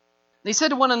 They said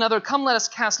to one another, come, let us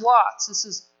cast lots. This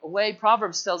is a way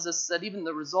Proverbs tells us that even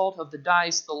the result of the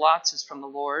dice, the lots, is from the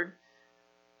Lord,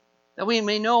 that we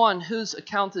may know on whose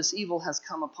account this evil has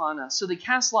come upon us. So they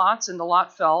cast lots, and the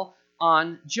lot fell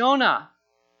on Jonah.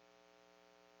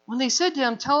 When they said to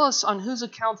him, tell us on whose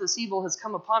account this evil has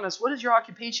come upon us. What is your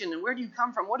occupation, and where do you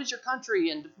come from? What is your country,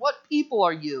 and what people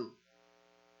are you?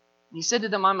 And he said to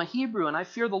them, I'm a Hebrew, and I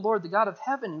fear the Lord, the God of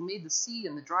heaven, who made the sea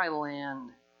and the dry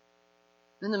land.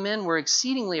 Then the men were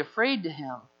exceedingly afraid to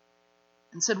him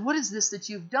and said, what is this that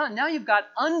you've done? Now you've got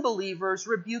unbelievers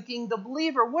rebuking the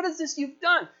believer. What is this you've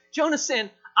done? Jonah's saying,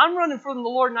 I'm running from the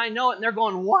Lord and I know it. And they're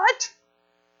going, what?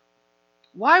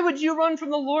 Why would you run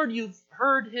from the Lord? You've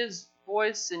heard his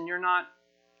voice and you're not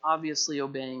obviously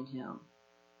obeying him.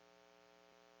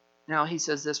 Now he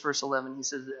says this, verse 11, he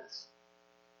says this.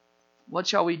 What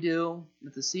shall we do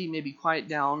that the sea may be quiet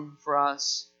down for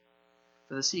us?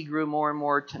 For the sea grew more and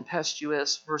more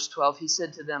tempestuous. Verse 12, he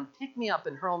said to them, pick me up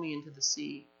and hurl me into the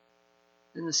sea.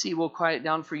 Then the sea will quiet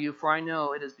down for you, for I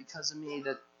know it is because of me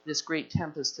that this great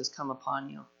tempest has come upon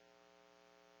you.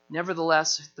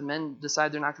 Nevertheless, the men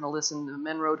decide they're not going to listen. The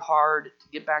men rowed hard to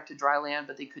get back to dry land,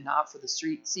 but they could not, for the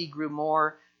sea grew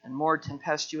more and more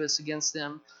tempestuous against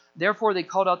them. Therefore they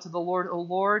called out to the Lord, O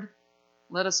Lord,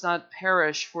 let us not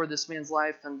perish for this man's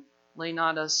life, and lay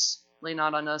not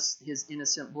on us his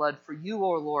innocent blood. For you,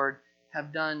 O Lord,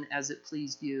 have done as it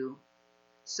pleased you.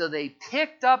 So they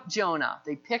picked up Jonah.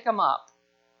 They pick him up.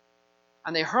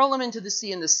 And they hurl him into the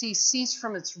sea, and the sea ceased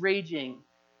from its raging.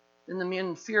 Then the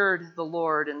men feared the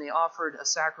Lord, and they offered a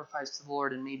sacrifice to the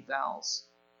Lord and made vows.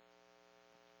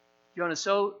 Jonah's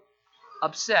so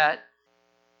upset.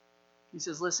 He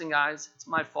says, listen, guys, it's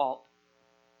my fault.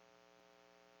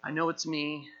 I know it's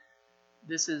me.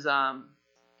 This is,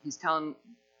 he's telling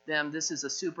them this is a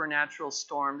supernatural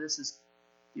storm.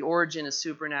 The origin is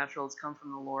supernatural. It's come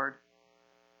from the Lord.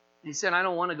 And he said, I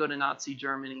don't want to go to Nazi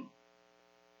Germany.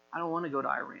 I don't want to go to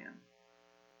Iran.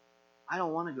 I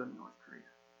don't want to go to North Korea.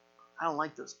 I don't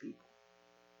like those people.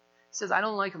 He says, I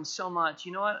don't like them so much.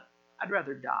 You know what? I'd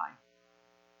rather die.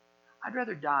 I'd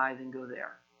rather die than go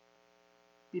there.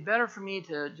 It'd be better for me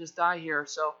to just die here.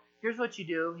 So here's what you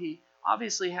do. He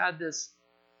obviously had this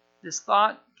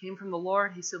thought, came from the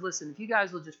Lord. He said, listen, if you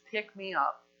guys will just pick me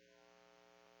up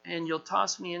and you'll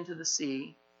toss me into the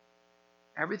sea,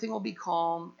 everything will be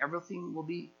calm. Everything will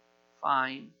be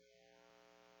fine.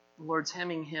 The Lord's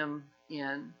hemming him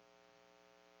in.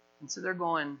 And so they're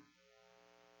going,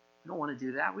 we don't want to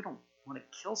do that. We don't want to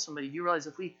kill somebody. Do you realize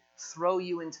if we throw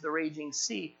you into the raging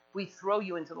sea, if we throw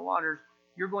you into the waters,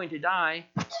 you're going to die,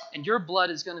 and your blood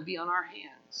is going to be on our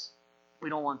hands. We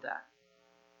don't want that.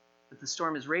 But the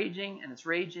storm is raging, and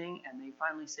they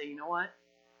finally say, you know what?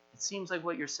 It seems like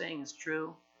what you're saying is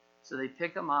true. So they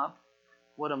pick him up.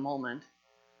 What a moment.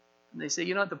 And they say,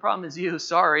 you know what? The problem is you.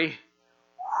 Sorry.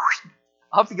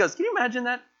 Off he goes. Can you imagine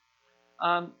that?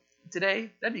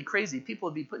 Today, that'd be crazy. People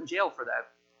would be put in jail for that.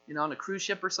 You know, on a cruise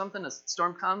ship or something, a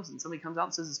storm comes and somebody comes out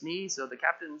and says it's me, so the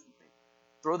captain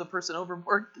throw the person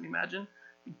overboard. Can you imagine?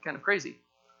 It'd be kind of crazy.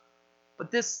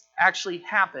 But this actually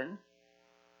happened,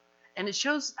 and it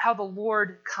shows how the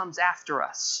Lord comes after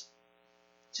us.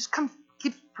 Just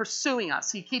keeps pursuing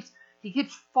us. He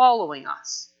keeps following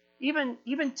us, even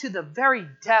to the very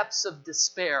depths of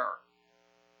despair,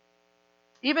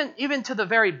 even to the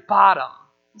very bottom.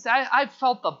 See, I've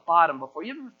felt the bottom before.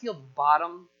 You ever feel the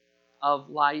bottom of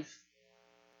life?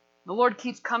 The Lord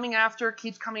keeps coming after.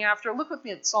 Look with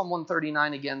me at Psalm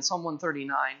 139 again. Psalm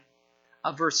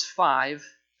 139, verse 5.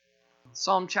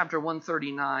 Psalm chapter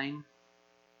 139.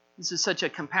 This is such a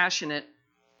compassionate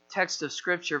text of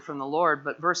Scripture from the Lord.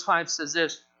 But verse 5 says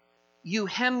this, you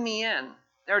hem me in.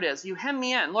 There it is. You hem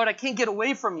me in. Lord, I can't get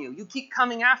away from you. You keep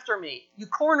coming after me. You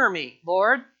corner me,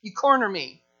 Lord. You corner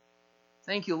me.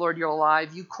 Thank you, Lord, you're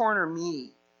alive. You corner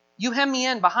me. You hem me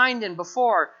in behind and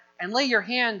before, and lay your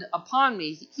hand upon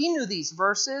me. He knew these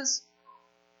verses.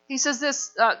 He says this,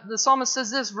 the psalmist says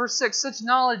this, verse 6, such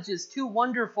knowledge is too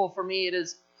wonderful for me. It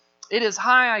is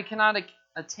high, I cannot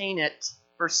attain it.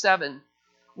 Verse 7,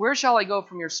 where shall I go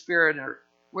from your spirit, or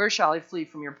where shall I flee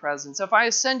from your presence? If I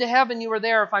ascend to heaven, you are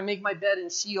there. If I make my bed in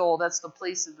Sheol, that's the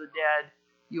place of the dead,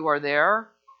 you are there.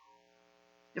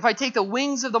 If I take the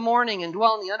wings of the morning and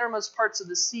dwell in the uttermost parts of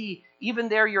the sea, even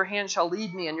there your hand shall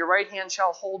lead me, and your right hand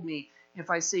shall hold me. If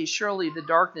I say, surely the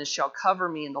darkness shall cover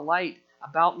me, and the light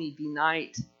about me be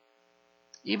night.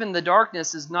 Even the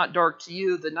darkness is not dark to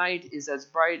you. The night is as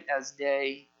bright as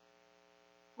day,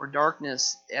 or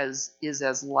darkness is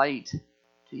as light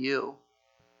to you.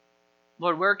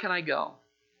 Lord, where can I go?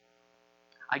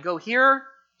 I go here,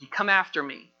 you come after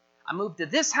me. I move to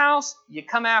this house, you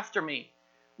come after me.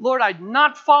 Lord, I'm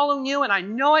not following you, and I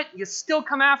know it. You still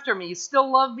come after me. You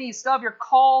still love me. You still have your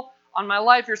call on my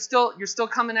life. You're still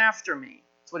coming after me.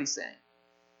 That's what he's saying.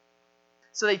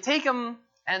 So they take him,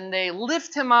 and they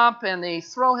lift him up, and they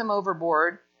throw him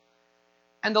overboard.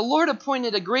 And the Lord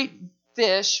appointed a great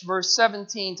fish, verse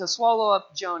 17, to swallow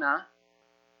up Jonah.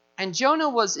 And Jonah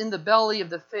was in the belly of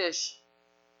the fish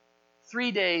 3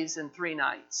 days and 3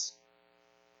 nights.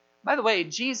 By the way,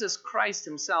 Jesus Christ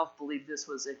himself believed this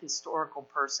was a historical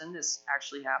person. This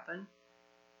actually happened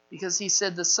because he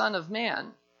said the Son of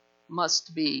Man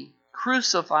must be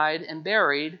crucified and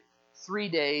buried 3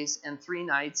 days and 3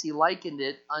 nights. He likened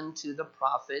it unto the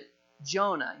prophet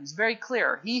Jonah. He was very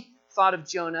clear. He thought of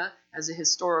Jonah as a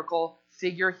historical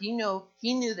figure. He knew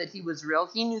that he was real.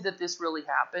 He knew that this really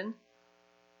happened.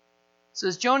 So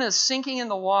as Jonah is sinking in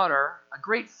the water, a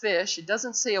great fish, it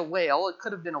doesn't say a whale, it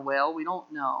could have been a whale, we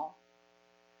don't know.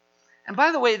 And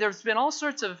by the way, there's been all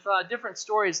sorts of different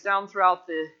stories down throughout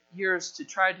the years to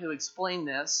try to explain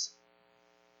this.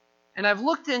 And I've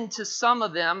looked into some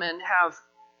of them and have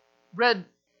read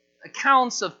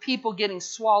accounts of people getting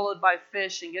swallowed by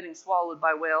fish and getting swallowed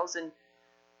by whales, and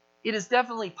it is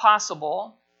definitely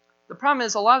possible. The problem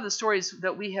is a lot of the stories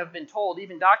that we have been told,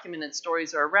 even documented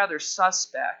stories, are rather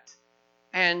suspect.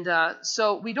 And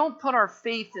so we don't put our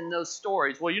faith in those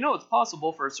stories. Well, it's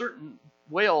possible for a certain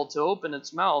whale to open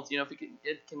its mouth, if it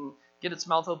can get its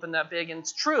mouth open that big. And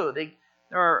it's true.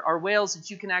 There are whales that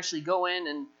you can actually go in,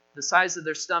 and the size of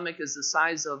their stomach is the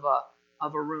size of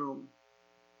a room.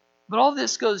 But all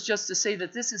this goes just to say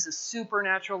that this is a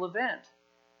supernatural event.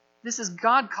 This is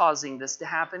God causing this to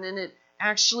happen, and it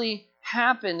actually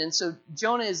happened. And so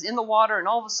Jonah is in the water, and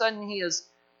all of a sudden he is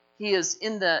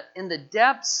in the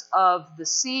depths of the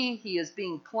sea. He is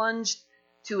being plunged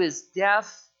to his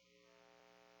death,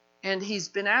 and he's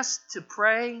been asked to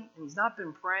pray, and he's not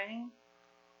been praying.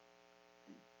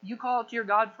 You call out to your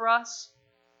God for us?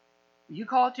 You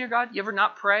call out to your God? You ever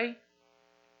not pray?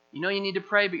 You know you need to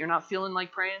pray, but you're not feeling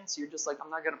like praying, so you're just like, I'm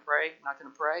not going to pray. I'm not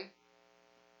going to pray.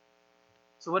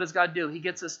 So what does God do? He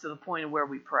gets us to the point of where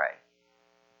we pray.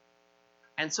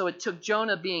 And so it took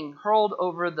Jonah being hurled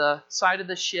over the side of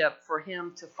the ship for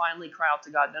him to finally cry out to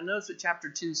God. Now notice what chapter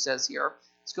 2 says here.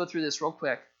 Let's go through this real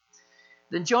quick.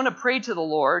 Then Jonah prayed to the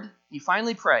Lord. He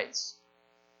finally prays.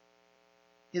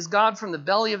 His God from the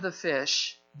belly of the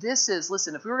fish. This is,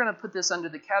 listen, if we were going to put this under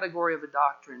the category of a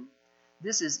doctrine,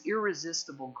 this is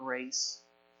irresistible grace.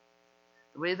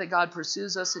 The way that God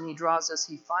pursues us and he draws us,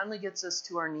 he finally gets us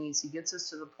to our knees. He gets us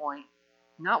to the point,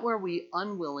 not where we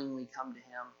unwillingly come to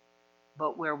him,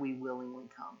 but where we willingly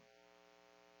come.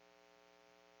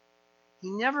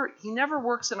 He never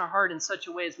works in our heart in such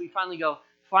a way as we finally go,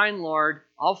 fine, Lord,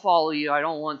 I'll follow you. I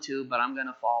don't want to, but I'm going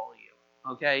to follow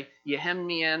you. Okay? You hem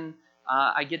me in.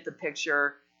 I get the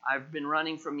picture. I've been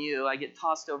running from you. I get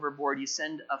tossed overboard. You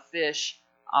send a fish.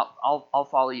 I'll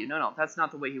follow you. No, that's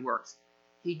not the way he works.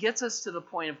 He gets us to the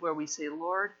point of where we say,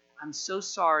 Lord, I'm so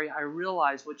sorry. I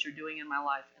realize what you're doing in my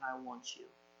life, and I want you.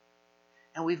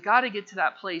 And we've got to get to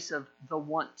that place of the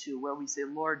want to, where we say,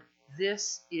 Lord,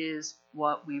 this is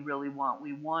what we really want.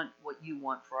 We want what you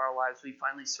want for our lives. We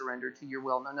finally surrender to your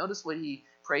will. Now notice what he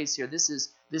prays here. This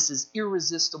is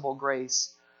irresistible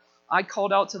grace. I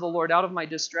called out to the Lord out of my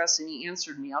distress, and he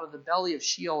answered me. Out of the belly of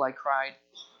Sheol I cried,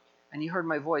 and he heard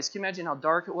my voice. Can you imagine how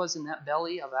dark it was in that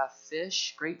belly of that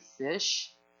fish, great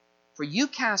fish? For you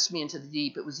cast me into the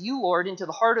deep. It was you, Lord, into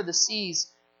the heart of the seas,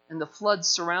 and the floods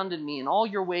surrounded me, and all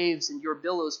your waves and your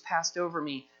billows passed over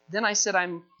me. Then I said,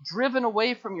 I'm driven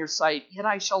away from your sight, yet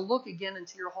I shall look again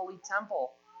into your holy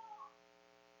temple.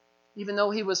 Even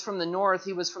though he was from the north,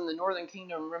 he was from the northern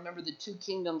kingdom. Remember, the two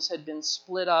kingdoms had been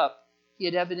split up. He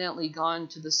had evidently gone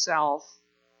to the south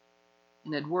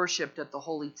and had worshipped at the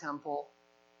holy temple.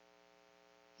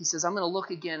 He says, I'm going to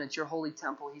look again at your holy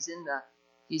temple. He's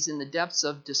in the depths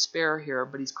of despair here,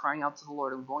 but he's crying out to the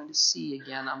Lord, I'm going to see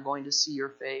again. I'm going to see your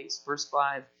face. Verse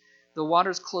 5, the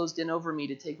waters closed in over me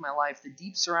to take my life. The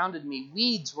deep surrounded me.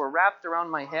 Weeds were wrapped around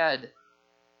my head.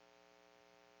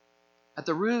 At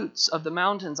the roots of the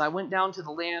mountains, I went down to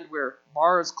the land where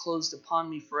bars closed upon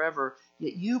me forever.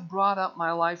 Yet you brought up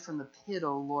my life from the pit,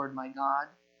 O Lord, my God.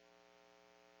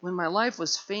 When my life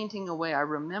was fainting away, I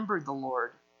remembered the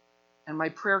Lord, and my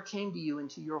prayer came to you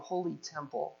into your holy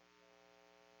temple.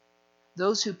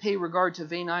 Those who pay regard to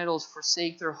vain idols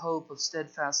forsake their hope of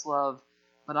steadfast love,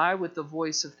 but I with the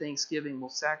voice of thanksgiving will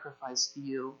sacrifice to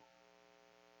you.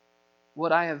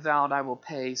 What I have vowed I will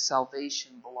pay.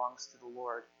 Salvation belongs to the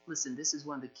Lord. Listen, this is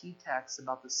one of the key texts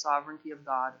about the sovereignty of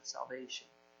God of salvation.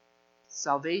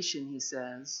 Salvation, he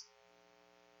says,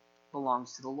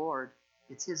 belongs to the Lord.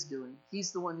 It's his doing.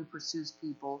 He's the one who pursues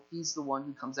people. He's the one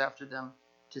who comes after them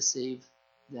to save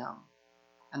them.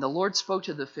 And the Lord spoke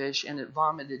to the fish, and it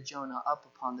vomited Jonah up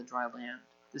upon the dry land.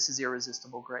 This is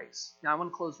irresistible grace. Now I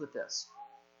want to close with this.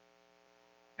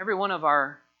 Every one of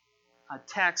our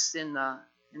texts in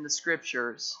the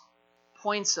scriptures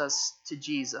points us to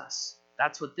Jesus.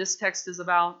 That's what this text is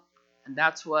about, and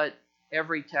that's what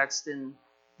every text in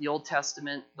the Old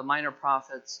Testament, the minor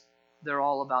prophets, they're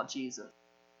all about Jesus.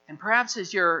 And perhaps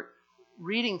as you're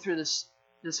reading through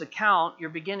this account, you're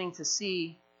beginning to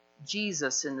see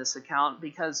Jesus in this account,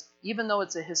 because even though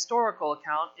it's a historical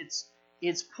account,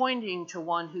 it's pointing to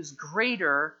one who's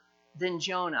greater than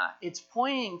Jonah. It's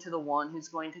pointing to the one who's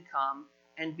going to come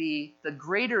and be the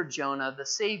greater Jonah, the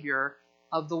Savior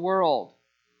of the world.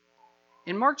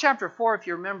 In Mark chapter 4, if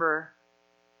you remember,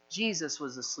 Jesus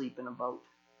was asleep in a boat.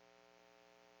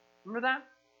 Remember that?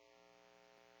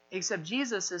 Except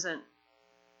Jesus isn't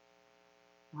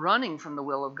running from the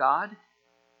will of God.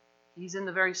 He's in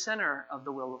the very center of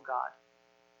the will of God.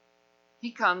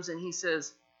 He comes and he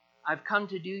says, I've come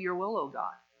to do your will, O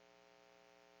God.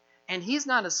 And he's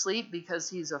not asleep because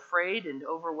he's afraid and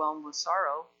overwhelmed with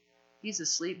sorrow. He's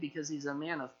asleep because he's a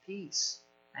man of peace.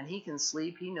 And he can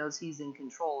sleep. He knows he's in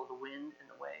control of the wind and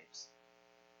the waves.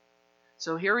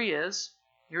 So here he is.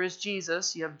 Here is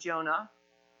Jesus. You have Jonah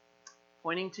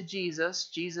pointing to Jesus.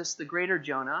 Jesus, the greater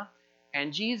Jonah.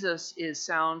 And Jesus is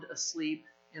sound asleep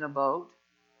in a boat.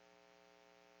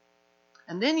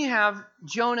 And then you have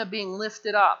Jonah being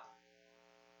lifted up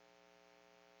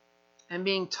and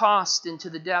being tossed into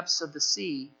the depths of the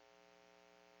sea.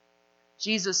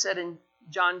 Jesus said in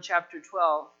John chapter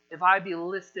 12, if I be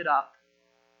lifted up,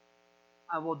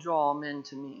 I will draw all men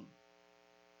to me.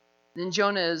 Then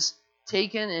Jonah is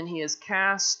taken and he is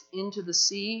cast into the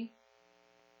sea.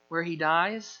 where he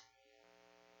dies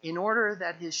in order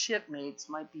that his shipmates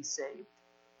might be saved.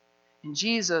 And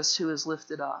Jesus, who is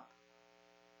lifted up,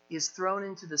 is thrown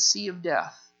into the sea of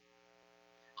death,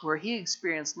 where he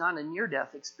experienced not a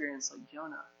near-death experience like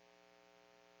Jonah,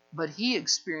 but he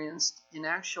experienced an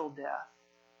actual death,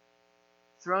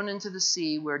 thrown into the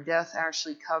sea where death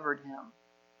actually covered him.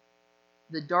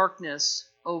 The darkness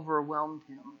overwhelmed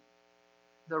him.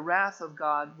 The wrath of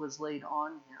God was laid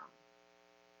on him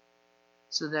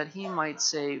so that he might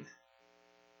save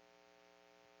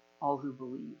all who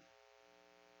believe.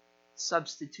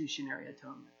 Substitutionary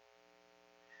atonement.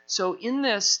 So in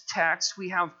this text, we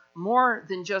have more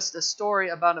than just a story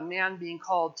about a man being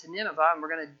called to Nineveh, and we're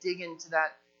going to dig into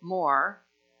that more.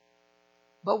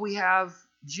 But we have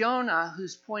Jonah,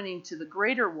 who's pointing to the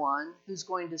greater one, who's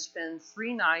going to spend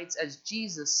 3 nights, as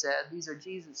Jesus said, these are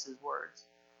Jesus' words,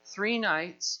 3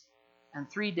 nights and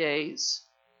 3 days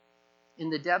in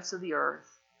the depths of the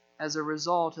earth as a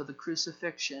result of the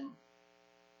crucifixion,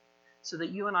 so that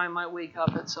you and I might wake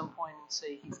up at some point and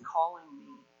say, he's calling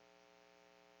me.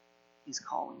 He's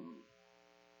calling me.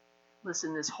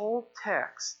 Listen, this whole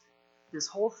text, this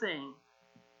whole thing,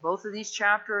 both of these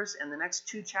chapters and the next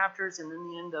 2 chapters and then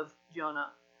the end of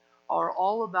Jonah, are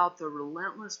all about the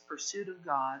relentless pursuit of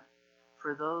God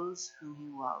for those whom he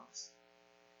loves.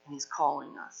 And he's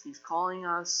calling us. He's calling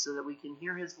us so that we can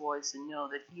hear his voice and know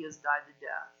that he has died the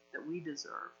death that we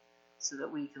deserve so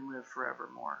that we can live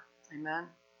forevermore. Amen?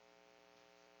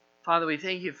 Father, we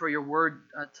thank you for your word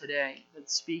today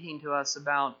that's speaking to us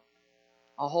about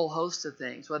a whole host of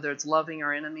things, whether it's loving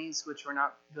our enemies, which we're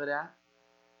not good at,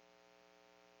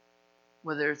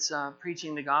 whether it's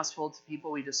preaching the gospel to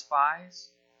people we despise,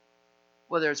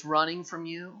 whether it's running from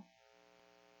you.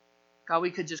 God,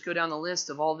 we could just go down the list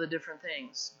of all the different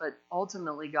things, but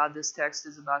ultimately, God, this text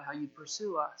is about how you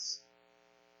pursue us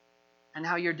and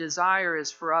how your desire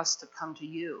is for us to come to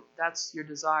you. That's your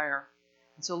desire.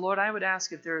 And so, Lord, I would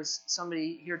ask if there's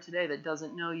somebody here today that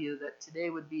doesn't know you, that today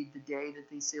would be the day that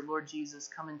they say, Lord Jesus,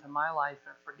 come into my life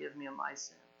and forgive me of my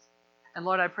sins. And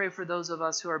Lord, I pray for those of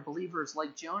us who are believers,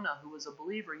 like Jonah, who was a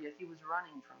believer, yet he was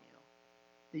running from you,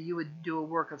 that you would do a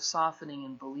work of softening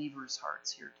in believers'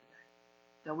 hearts here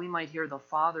today, that we might hear the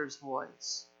Father's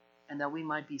voice, and that we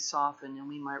might be softened and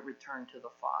we might return to the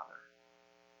Father.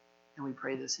 And we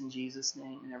pray this in Jesus'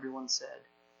 name. And everyone said,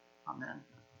 Amen.